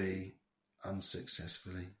trying to be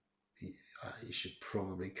unsuccessfully. You should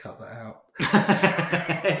probably cut that out,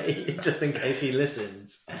 just in case he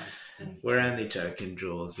listens. We're only joking,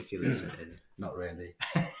 Jules. If you're listening, not really.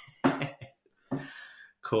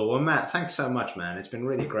 Cool. Well, Matt, thanks so much, man. It's been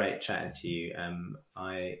really great chatting to you.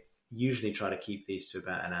 I usually try to keep these to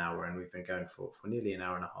about an hour, and we've been going for nearly an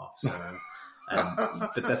hour and a half. So,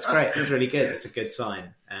 but that's great. It's really good. It's a good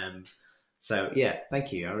sign. So yeah,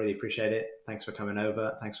 thank you. I really appreciate it. Thanks for coming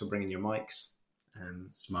over. Thanks for bringing your mics.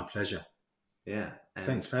 It's my pleasure. Yeah.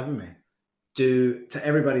 Thanks for having me. To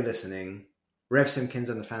everybody listening, Rev Simpkins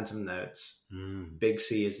and the Phantom Notes. Big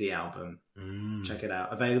C is the album. Check it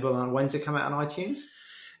out. Available on, when's it come out on iTunes?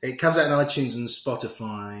 It comes out on iTunes and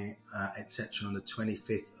Spotify, etc. on the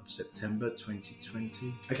 25th of September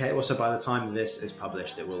 2020. Okay, well, so by the time this is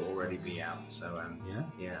published, it will already be out. So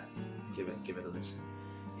give it a listen.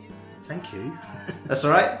 Thank you. That's all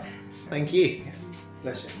right. Thank you.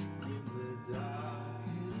 Bless you.